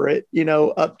offer it,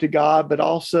 up to God, but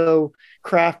also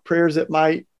craft prayers that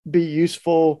might be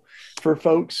useful for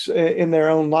folks in their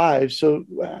own lives? So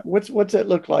what's that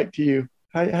look like to you?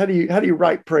 How do you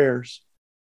write prayers?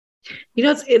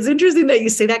 It's interesting that you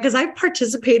say that, because I've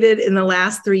participated in the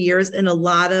last 3 years in a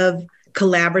lot of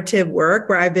collaborative work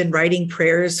where I've been writing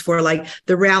prayers for, like,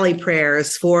 the rally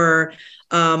prayers, for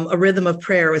A Rhythm of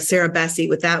Prayer with Sarah Bessey,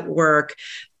 with that work.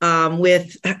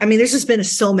 There's just been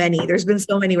so many. There's been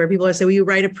so many where people are saying, will you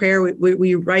write a prayer? Will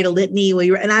you write a litany?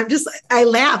 And I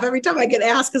laugh every time I get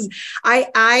asked, because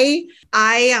I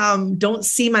don't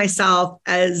see myself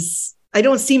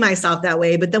that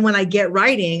way. But then when I get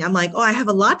writing, I'm like, oh, I have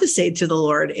a lot to say to the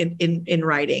Lord in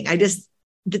writing. I just,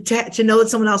 to know that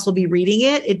someone else will be reading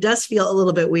it, it does feel a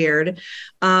little bit weird.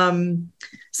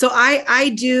 So I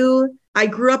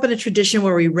grew up in a tradition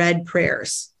where we read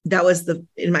prayers. That was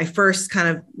in my first kind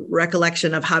of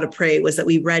recollection of how to pray, was that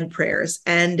we read prayers.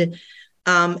 And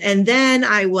then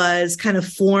I was kind of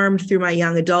formed through my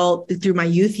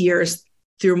youth years,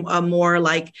 through a more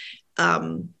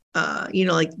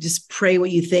just pray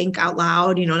what you think out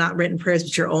loud, not written prayers,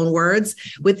 but your own words,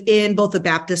 within both the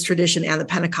Baptist tradition and the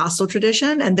Pentecostal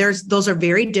tradition. And those are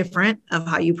very different of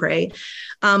how you pray.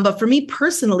 But for me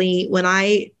personally, when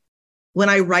I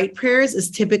write prayers is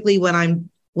typically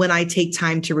when I take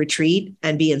time to retreat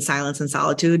and be in silence and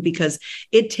solitude, because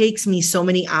it takes me so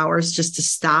many hours just to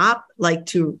stop,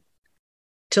 to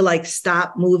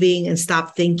stop moving and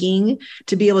stop thinking,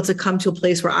 to be able to come to a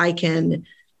place where I can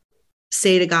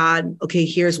say to God, okay,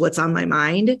 here's what's on my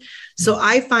mind. So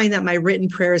I find that my written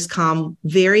prayers come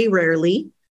very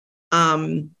rarely.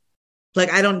 I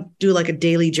don't do a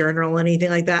daily journal or anything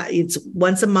like that. It's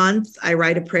once a month I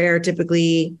write a prayer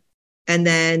typically. And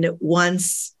then when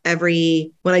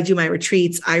I do my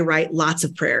retreats, I write lots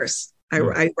of prayers.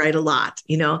 I write a lot,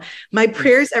 my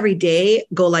prayers every day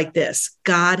go like this: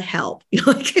 God help,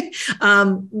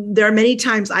 there are many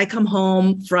times I come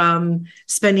home from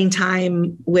spending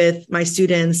time with my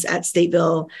students at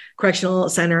Stateville Correctional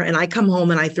Center, and I come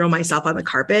home and I throw myself on the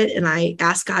carpet and I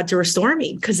ask God to restore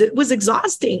me, because it was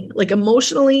exhausting,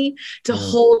 emotionally, to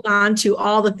hold on to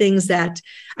all the things that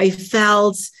I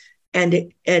felt and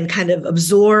kind of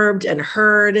absorbed and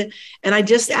heard. And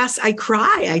I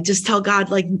cry. I just tell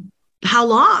God, how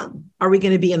long are we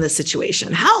going to be in this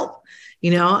situation? Help.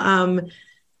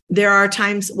 There are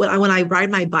times when I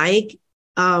ride my bike,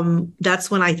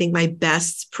 that's when I think my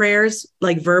best prayers,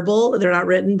 verbal, they're not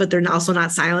written, but they're also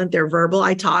not silent. They're verbal.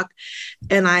 I talk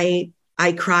and I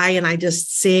cry and I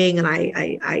just sing and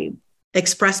I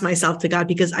express myself to God,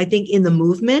 because I think in the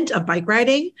movement of bike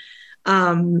riding,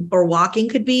 or walking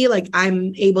could be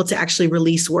I'm able to actually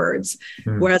release words,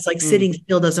 whereas sitting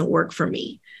still doesn't work for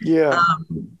me. Yeah.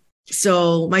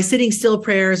 So my sitting still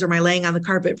prayers or my laying on the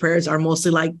carpet prayers are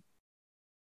mostly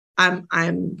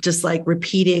I'm just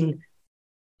repeating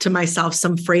to myself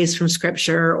some phrase from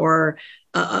scripture, or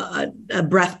a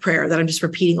breath prayer that I'm just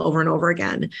repeating over and over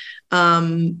again. But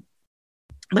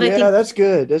I think that's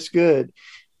good. That's good.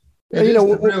 It is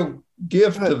the real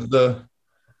gift of the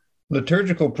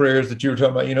liturgical prayers that you were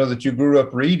talking about, that you grew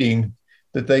up reading,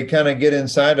 that they kind of get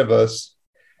inside of us.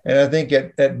 And I think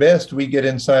at best we get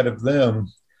inside of them.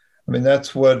 I mean,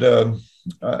 that's what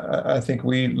I think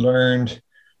we learned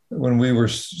when we were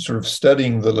sort of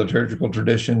studying the liturgical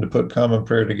tradition to put Common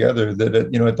Prayer together, that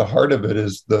at the heart of it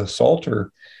is the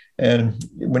Psalter. And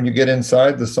when you get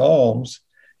inside the Psalms,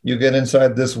 you get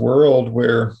inside this world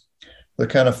where the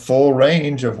kind of full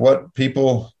range of what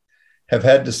people have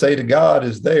had to say to God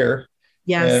is there.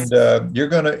 Yes. And you're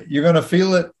gonna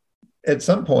feel it at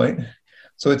some point.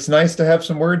 So it's nice to have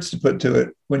some words to put to it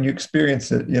when you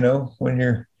experience it,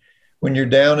 when you're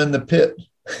down in the pit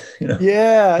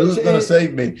Yeah. Who's going to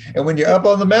save me? And when you're up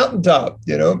on the mountaintop,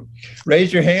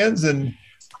 raise your hands and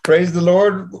praise the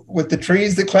Lord with the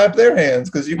trees that clap their hands,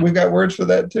 because we've got words for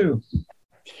that too.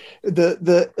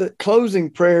 The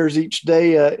closing prayers each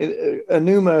day,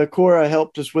 Anuma Cora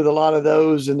helped us with a lot of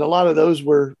those, and a lot of those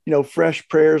were fresh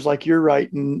prayers like you're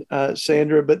writing,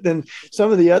 Sandra. But then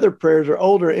some of the other prayers are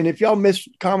older. And if y'all missed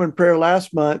Common Prayer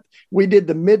last month, we did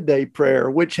the midday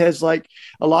prayer, which has like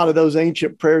a lot of those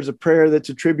ancient prayers, a prayer that's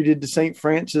attributed to St.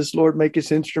 Francis, Lord, make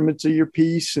us instruments of your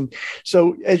peace. And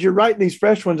so as you're writing these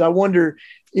fresh ones, I wonder,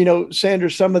 Sandra,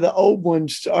 some of the old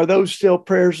ones, are those still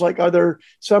prayers? Like, are there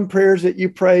some prayers that you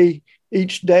pray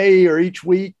each day or each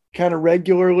week kind of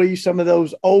regularly, some of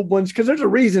those old ones? Because there's a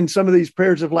reason some of these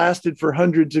prayers have lasted for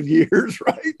hundreds of years,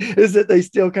 right? Is that they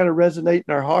still kind of resonate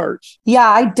in our hearts. Yeah,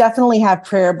 I definitely have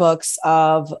prayer books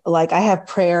of, like, I have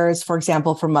prayers, for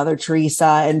example, from Mother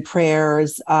Teresa, and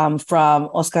prayers from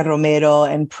Oscar Romero,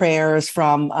 and prayers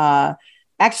from,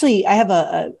 actually, I have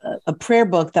a prayer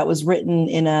book that was written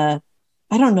in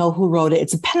I don't know who wrote it.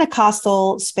 It's a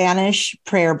Pentecostal Spanish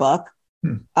prayer book.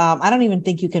 I don't even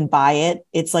think you can buy it.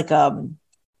 It's like a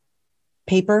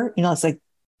paper, it's kind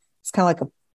of like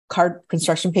a card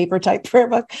construction paper type prayer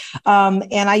book.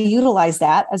 And I utilize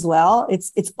that as well.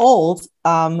 It's old.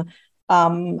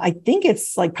 I think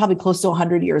it's like probably close to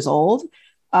 100 years old.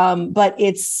 But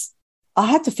I'll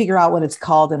have to figure out what it's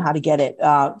called and how to get it,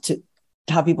 to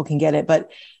how people can get it.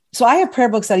 But so I have prayer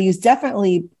books that I use,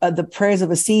 definitely the prayers of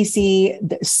Assisi.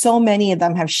 So many of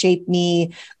them have shaped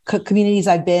me. Communities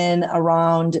I've been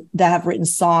around that have written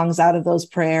songs out of those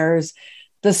prayers.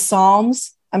 The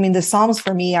Psalms, the Psalms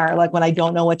for me are like, when I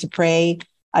don't know what to pray,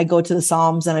 I go to the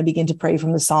Psalms and I begin to pray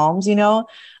from the Psalms,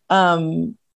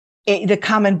 the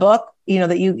Common Book,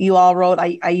 that you all wrote,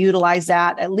 I utilize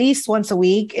that at least once a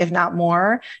week, if not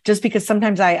more, just because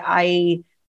sometimes we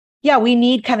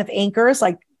need kind of anchors,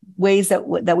 like ways that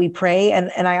we pray.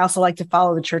 And I also like to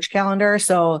follow the church calendar.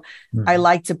 So I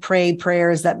like to pray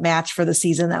prayers that match for the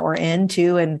season that we're in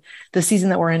too. And the season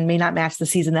that we're in may not match the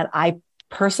season that I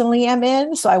personally am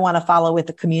in. So I want to follow with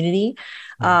the community.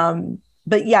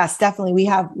 But yes, definitely. We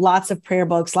have lots of prayer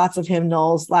books, lots of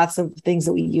hymnals, lots of things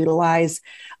that we utilize.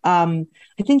 I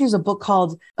think there's a book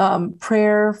called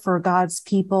Prayer for God's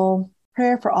People,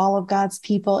 Prayer for All of God's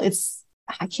People.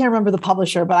 I can't remember the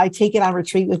publisher, but I take it on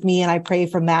retreat with me and I pray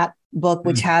from that book,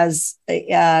 which has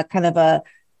kind of a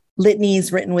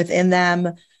litanies written within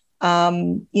them.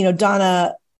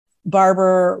 Donna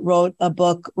Barber wrote a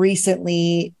book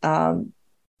recently. Oh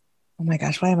my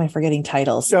gosh, why am I forgetting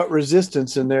titles? It's got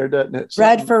resistance in there, doesn't it?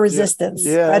 Bread for Resistance.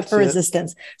 Yeah, Bread for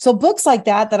Resistance. So books like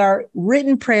that are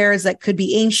written prayers that could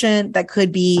be ancient, that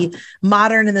could be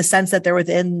modern in the sense that they're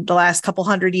within the last couple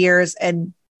hundred years,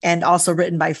 and also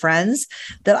written by friends,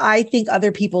 that I think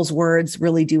other people's words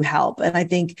really do help. And I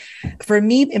think for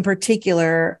me in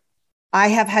particular, I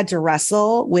have had to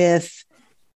wrestle with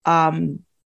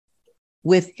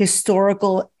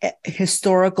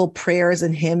historical prayers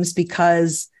and hymns,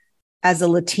 because as a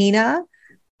Latina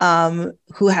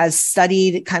who has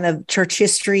studied kind of church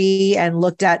history and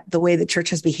looked at the way the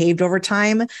church has behaved over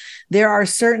time, there are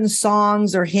certain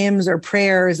songs or hymns or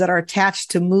prayers that are attached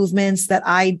to movements that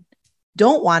I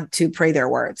don't want to pray their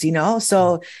words,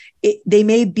 so they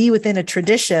may be within a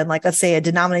tradition, like let's say a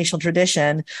denominational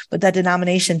tradition, but that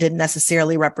denomination didn't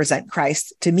necessarily represent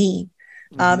Christ to me.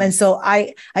 And so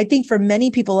I think for many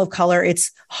people of color,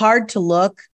 it's hard to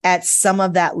look at some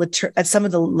of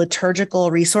the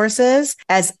liturgical resources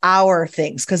as our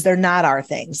things, because they're not our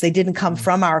things. They didn't come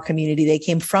from our community. They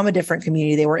came from a different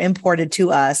community. They were imported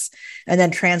to us and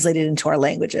then translated into our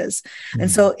languages. And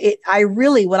so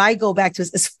what I go back to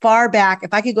is as far back,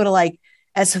 if I could go to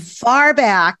as far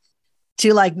back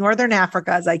to Northern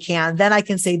Africa as I can, then I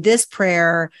can say this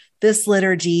prayer, this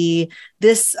liturgy,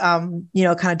 this, kind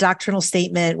of doctrinal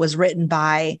statement was written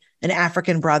by an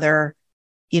African brother,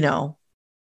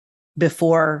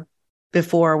 before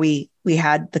we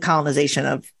had the colonization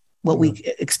of what we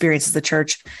experience as the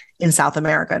church in South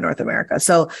America, North America.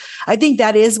 So I think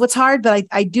that is what's hard, but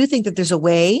I do think that there's a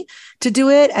way to do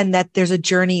it, and that there's a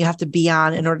journey you have to be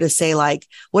on in order to say,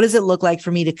 what does it look like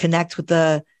for me to connect with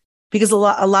because a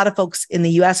lot of folks in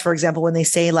the US, for example, when they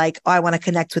say I want to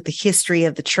connect with the history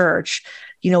of the church,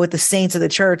 with the saints of the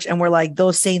church, and we're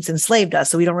those saints enslaved us,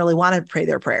 so we don't really want to pray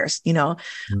their prayers.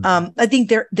 I think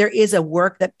there is a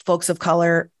work that folks of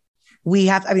color, we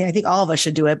have. I think all of us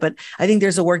should do it, but I think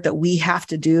there's a work that we have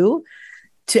to do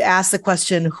to ask the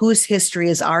question, whose history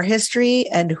is our history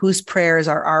and whose prayers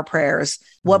are our prayers?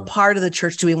 What part of the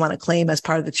church do we want to claim as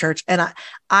part of the church? And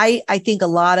I think a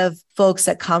lot of folks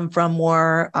that come from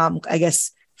more,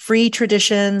 free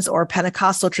traditions or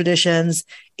Pentecostal traditions,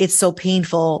 it's so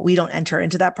painful. We don't enter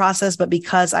into that process. But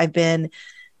because I've been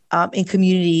in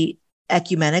community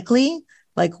ecumenically,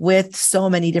 like with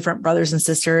so many different brothers and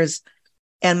sisters,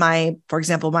 and for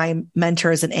example, my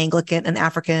mentor is an Anglican, a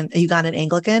Ugandan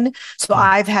Anglican. So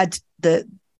I've had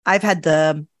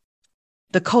the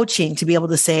coaching to be able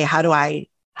to say, how do I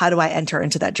enter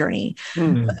into that journey?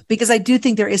 Because I do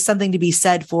think there is something to be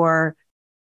said for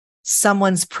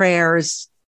someone's prayers,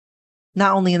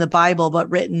 not only in the Bible, but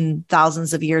written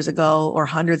thousands of years ago or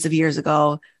hundreds of years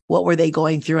ago. What were they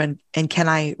going through, and can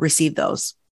I receive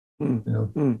those? Yeah.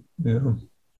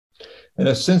 And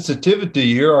a sensitivity,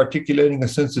 you're articulating a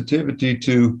sensitivity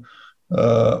to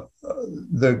in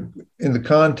the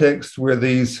context where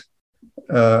these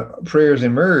prayers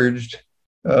emerged,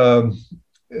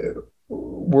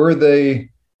 were they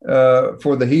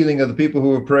for the healing of the people who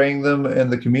were praying them and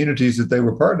the communities that they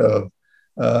were part of,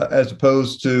 as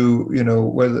opposed to,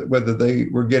 whether they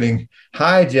were getting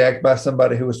hijacked by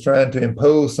somebody who was trying to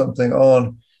impose something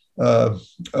on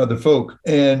other folk.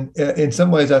 And in some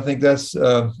ways, I think that's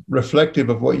reflective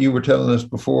of what you were telling us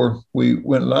before we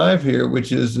went live here,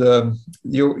 which is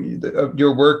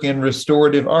your work in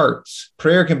restorative arts.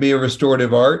 Prayer can be a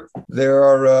restorative art. There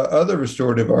are other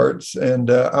restorative arts. And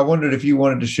I wondered if you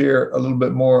wanted to share a little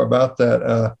bit more about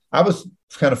that. I was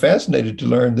kind of fascinated to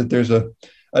learn that there's a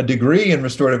degree in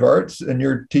restorative arts, and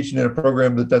you're teaching in a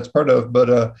program that's part of.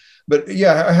 But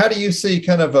yeah, how do you see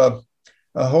kind of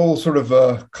a whole sort of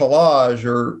collage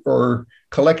or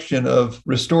collection of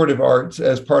restorative arts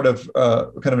as part of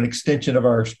kind of an extension of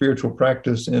our spiritual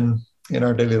practice in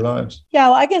our daily lives? Yeah,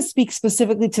 well, I can speak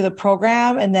specifically to the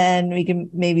program, and then we can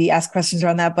maybe ask questions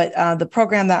around that. But the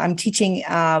program that I'm teaching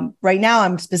right now,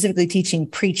 I'm specifically teaching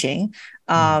preaching,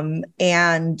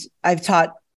 and I've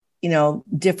taught,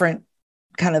 different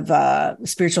kind of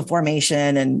spiritual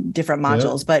formation and different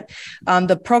modules. But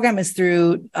the program is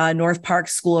through North Park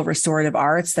School of Restorative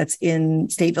Arts that's in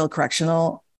Stateville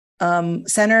Correctional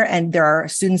Center. And there are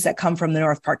students that come from the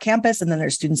North Park campus, and then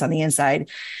there's students on the inside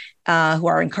who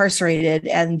are incarcerated.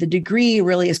 And the degree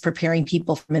really is preparing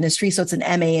people for ministry. So it's an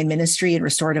MA in ministry and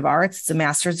restorative arts. It's a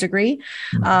master's degree.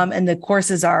 And the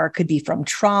courses could be from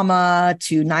trauma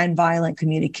to nonviolent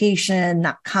communication,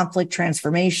 not conflict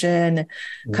transformation,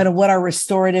 kind of what are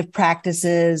restorative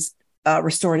practices,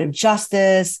 restorative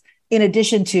justice, in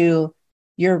addition to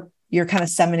your kind of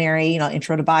seminary,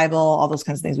 intro to Bible, all those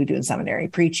kinds of things we do in seminary,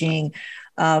 preaching,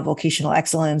 vocational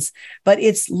excellence. But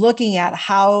it's looking at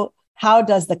how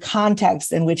does the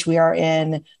context in which we are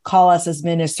in call us as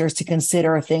ministers to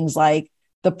consider things like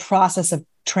the process of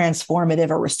transformative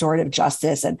or restorative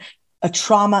justice and a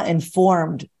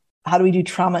trauma-informed? How do we do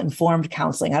trauma-informed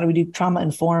counseling? How do we do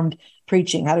trauma-informed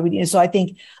preaching? How do we do? So I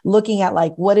think looking at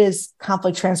like, what does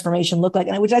conflict transformation look like?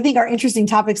 And which I think are interesting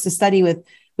topics to study with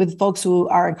folks who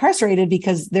are incarcerated,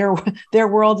 because their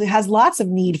world has lots of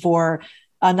need for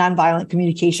nonviolent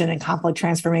communication and conflict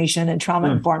transformation and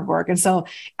trauma-informed work. And so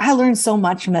I learned so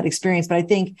much from that experience. But I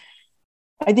think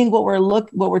what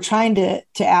we're trying to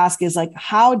ask is like,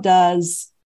 how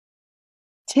does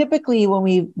typically when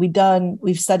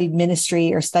we've studied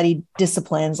ministry or studied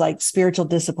disciplines like spiritual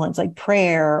disciplines like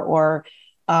prayer or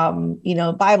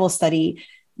Bible study,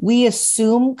 we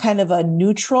assume kind of a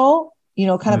neutral,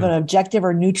 kind of an objective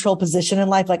or neutral position in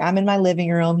life. Like I'm in my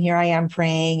living room, here I am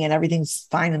praying and everything's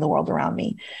fine in the world around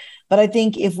me. But I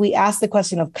think if we ask the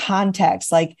question of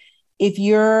context, like if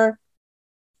you're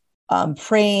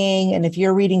praying and if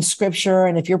you're reading scripture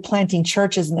and if you're planting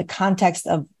churches in the context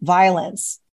of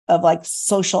violence, of like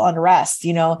social unrest,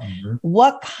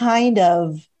 what kind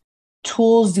of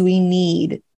tools do we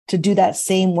need to do that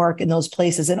same work in those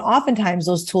places? And oftentimes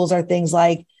those tools are things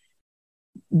like,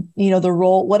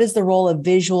 what is the role of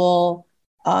visual,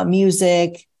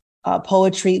 music,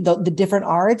 poetry, the different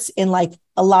arts in like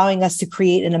allowing us to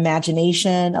create an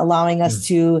imagination, allowing us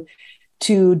to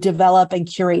develop and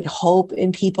curate hope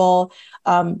in people,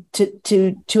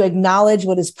 to acknowledge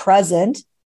what is present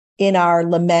in our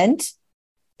lament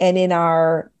and in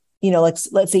our,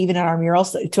 let's say even in our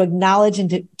murals, to acknowledge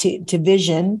and to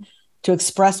vision, to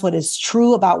express what is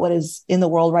true about what is in the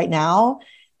world right now.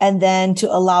 And then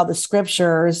to allow the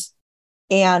scriptures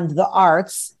and the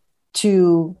arts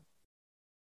to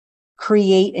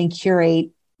create and curate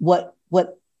what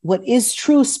is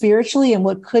true spiritually and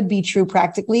what could be true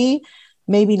practically,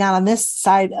 maybe not on this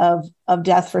side of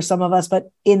death for some of us, but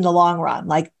in the long run,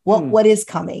 like what is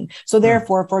coming. So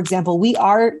therefore, for example, we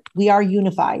are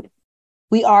unified.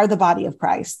 We are the body of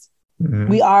Christ.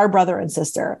 We are brother and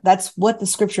sister. That's what the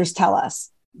scriptures tell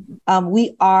us.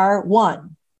 We are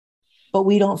one, but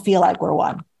we don't feel like we're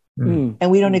one.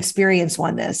 and we don't experience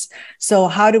oneness. So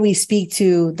how do we speak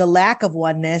to the lack of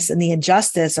oneness and the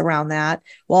injustice around that,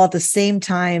 while at the same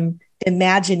time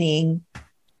imagining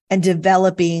and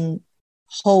developing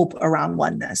hope around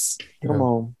oneness? Come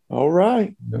on. All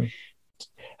right. Yeah.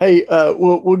 Hey,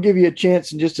 we'll give you a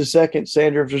chance in just a second,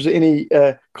 Sandra, if there's any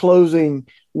closing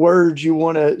words you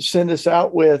want to send us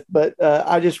out with. But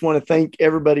I just want to thank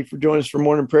everybody for joining us for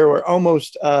morning prayer. We're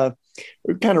almost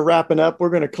we're kind of wrapping up.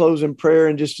 We're going to close in prayer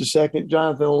in just a second.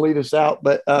 Jonathan will lead us out.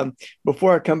 But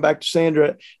before I come back to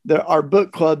Sandra, our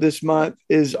book club this month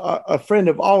is a friend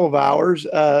of all of ours,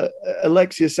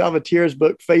 Alexia Salvatier's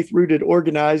book, Faith Rooted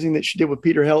Organizing, that she did with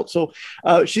Peter Heltzel.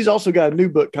 She's also got a new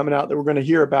book coming out that we're going to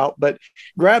hear about. But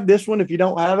grab this one if you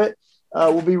don't have it.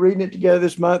 We'll be reading it together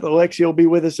this month. Alexia will be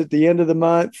with us at the end of the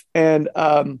month. And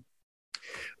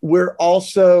we're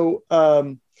also,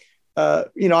 I've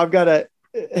got a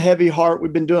heavy heart.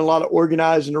 We've been doing a lot of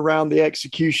organizing around the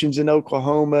executions in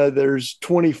Oklahoma. There's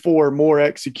 24 more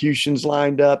executions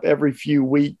lined up every few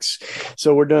weeks.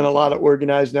 So we're doing a lot of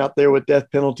organizing out there with death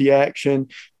penalty action.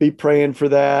 Be praying for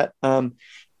that.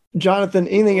 Jonathan,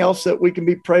 anything else that we can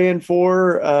be praying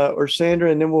for, or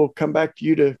Sandra, and then we'll come back to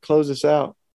you to close us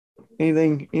out.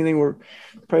 Anything we're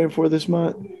praying for this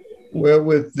month? Well,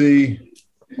 with the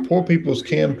Poor People's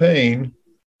Campaign,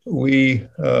 we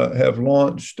have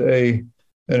launched an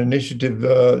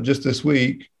initiative just this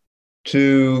week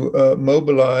to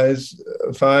mobilize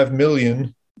 5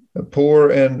 million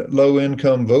poor and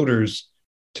low-income voters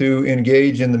to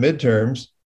engage in the midterms,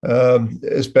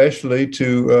 especially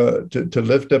to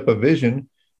lift up a vision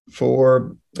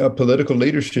for a political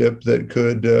leadership that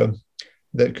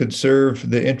could serve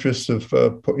the interests of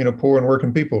poor and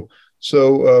working people.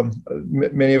 So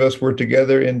many of us were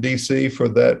together in D.C. for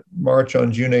that march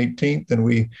on June 18th, and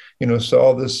we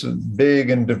saw this big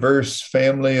and diverse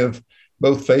family of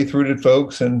both faith-rooted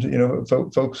folks and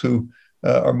folks who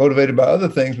are motivated by other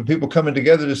things, but people coming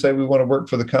together to say we want to work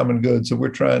for the common good. So we're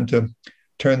trying to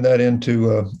turn that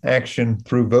into action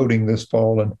through voting this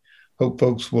fall, and hope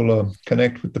folks will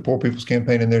connect with the Poor People's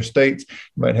Campaign in their states.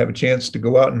 You might have a chance to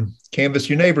go out and canvass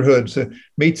your neighborhoods,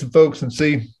 meet some folks and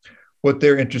see what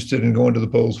they're interested in going to the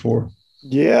polls for.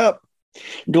 Yep.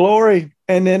 Glory.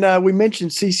 And then we mentioned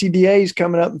CCDA is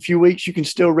coming up in a few weeks. You can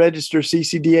still register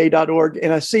ccda.org.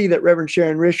 And I see that Reverend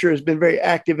Sharon Risher has been very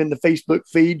active in the Facebook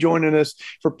feed, joining us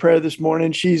for prayer this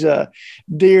morning. She's a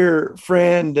dear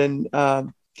friend and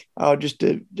just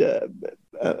an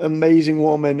amazing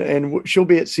woman. And she'll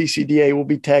be at CCDA. We'll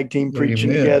be tag team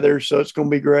preaching together. So it's going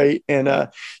to be great. And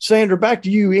Sandra, back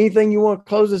to you. Anything you want to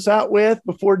close us out with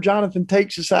before Jonathan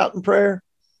takes us out in prayer?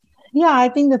 Yeah, I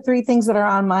think the three things that are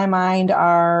on my mind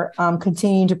are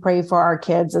continuing to pray for our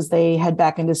kids as they head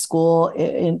back into school,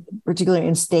 particularly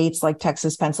in states like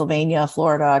Texas, Pennsylvania,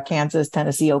 Florida, Kansas,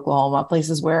 Tennessee, Oklahoma,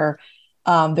 places where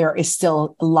there is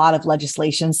still a lot of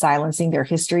legislation silencing their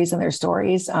histories and their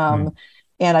stories.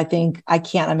 And I think I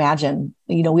can't imagine,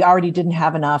 we already didn't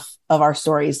have enough of our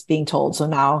stories being told. So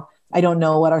now I don't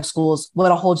know what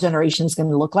what a whole generation is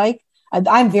going to look like.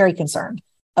 I'm very concerned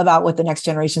about what the next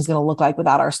generation is going to look like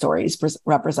without our stories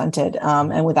represented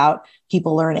and without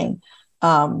people learning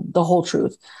the whole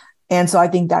truth. And so I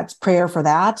think that's prayer for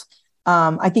that.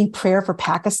 I think prayer for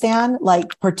Pakistan,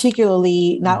 like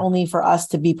particularly not only for us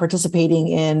to be participating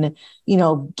in,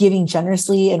 giving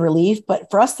generously in relief, but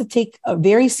for us to take a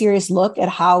very serious look at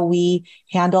how we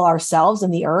handle ourselves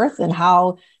and the earth and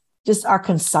how just our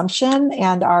consumption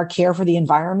and our care for the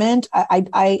environment.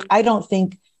 I don't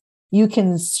think you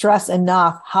can stress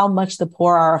enough how much the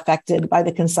poor are affected by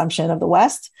the consumption of the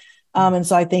West. And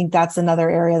so I think that's another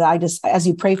area that as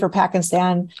you pray for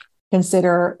Pakistan,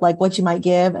 consider like what you might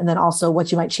give and then also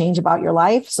what you might change about your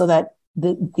life so that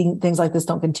things like this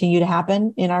don't continue to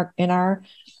happen in our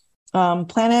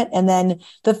planet. And then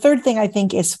the third thing I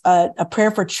think is a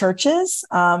prayer for churches.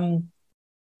 I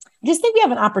just think we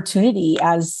have an opportunity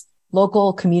as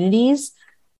local communities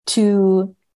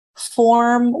to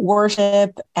form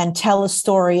worship and tell a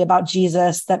story about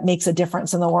Jesus that makes a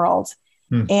difference in the world.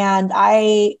 And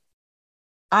I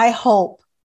hope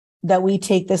that we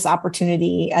take this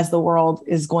opportunity as the world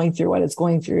is going through what it's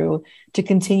going through to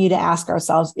continue to ask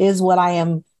ourselves, is what I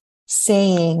am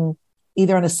saying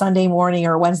either on a Sunday morning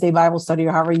or a Wednesday Bible study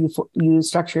or however you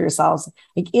structure yourselves,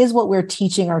 like, is what we're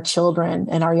teaching our children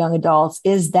and our young adults,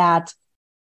 is that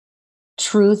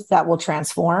truth that will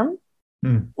transform?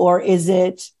 Or is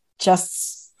it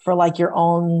just for like your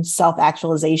own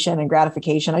self-actualization and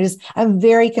gratification? I'm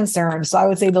very concerned. So I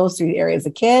would say those three areas,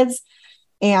 the kids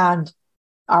and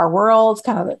our world,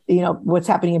 kind of, what's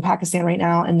happening in Pakistan right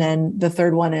now. And then the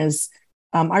third one is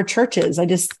our churches.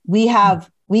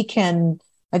 We can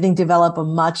I think, develop a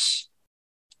much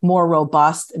more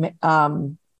robust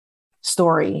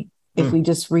story if we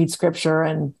just read scripture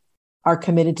and are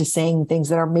committed to saying things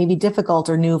that are maybe difficult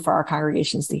or new for our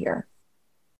congregations to hear.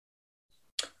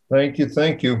 Thank you.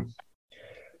 Thank you.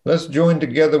 Let's join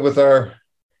together with our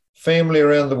family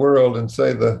around the world and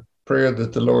say the prayer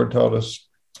that the Lord taught us.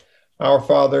 Our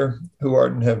Father, who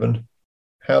art in heaven,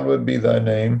 hallowed be thy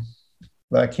name.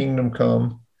 Thy kingdom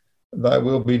come, thy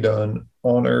will be done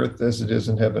on earth as it is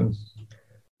in heaven.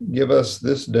 Give us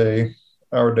this day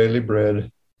our daily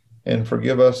bread, and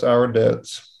forgive us our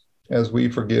debts as we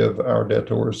forgive our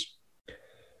debtors.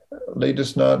 Lead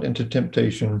us not into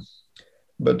temptation,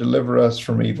 but deliver us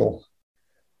from evil.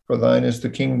 For thine is the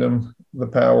kingdom, the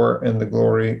power, and the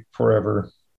glory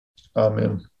forever.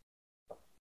 Amen.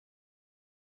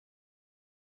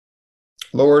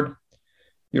 Lord,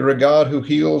 you're a God who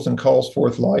heals and calls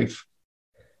forth life.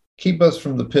 Keep us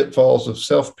from the pitfalls of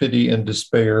self-pity and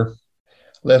despair,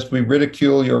 lest we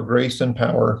ridicule your grace and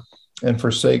power and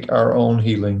forsake our own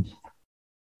healing.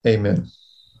 Amen.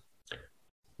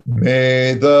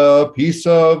 May the peace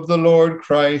of the Lord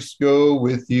Christ go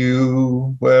with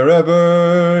you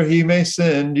wherever he may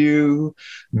send you.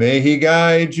 May he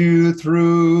guide you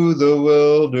through the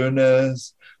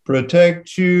wilderness,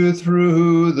 protect you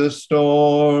through the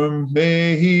storm.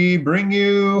 May he bring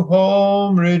you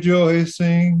home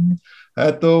rejoicing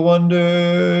at the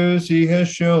wonders he has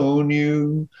shown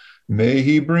you. May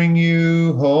he bring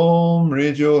you home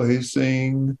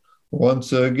rejoicing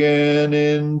once again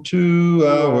into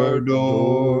our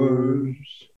doors.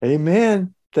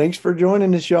 Amen. Thanks for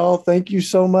joining us, y'all. Thank you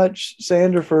so much,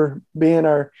 Sandra, for being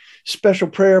our special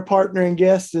prayer partner and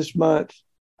guest this month.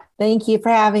 Thank you for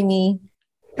having me.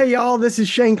 Hey, y'all, this is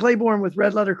Shane Claiborne with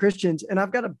Red Letter Christians, and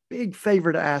I've got a big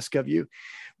favor to ask of you.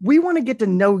 We want to get to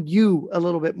know you a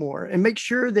little bit more and make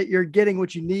sure that you're getting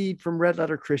what you need from Red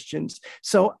Letter Christians.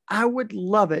 So I would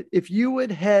love it if you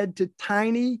would head to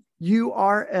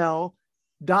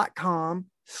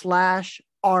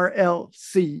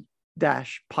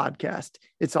tinyurl.com/RLC-podcast.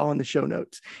 It's all in the show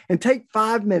notes. And take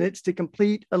 5 minutes to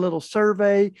complete a little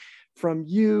survey from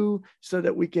you so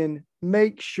that we can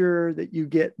make sure that you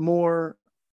get more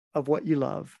of what you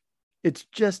love. It's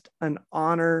just an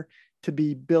honor to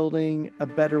be building a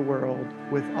better world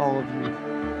with all of you.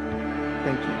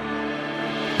 Thank you.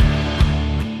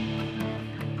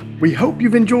 We hope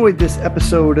you've enjoyed this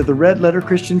episode of the Red Letter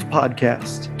Christians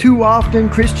podcast. Too often,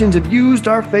 Christians have used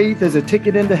our faith as a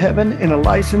ticket into heaven and a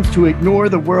license to ignore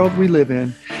the world we live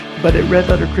in. But at Red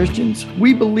Letter Christians,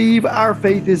 we believe our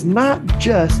faith is not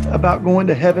just about going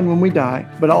to heaven when we die,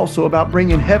 but also about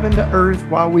bringing heaven to earth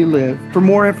while we live. For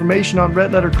more information on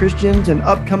Red Letter Christians and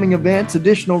upcoming events,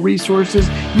 additional resources,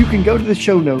 you can go to the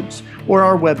show notes or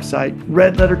our website,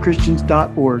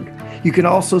 redletterchristians.org. You can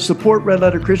also support Red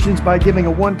Letter Christians by giving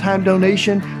a one-time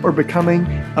donation or becoming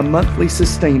a monthly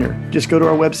sustainer. Just go to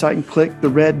our website and click the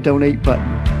red donate button.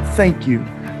 Thank you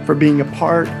for being a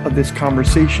part of this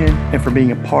conversation and for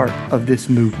being a part of this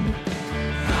movement.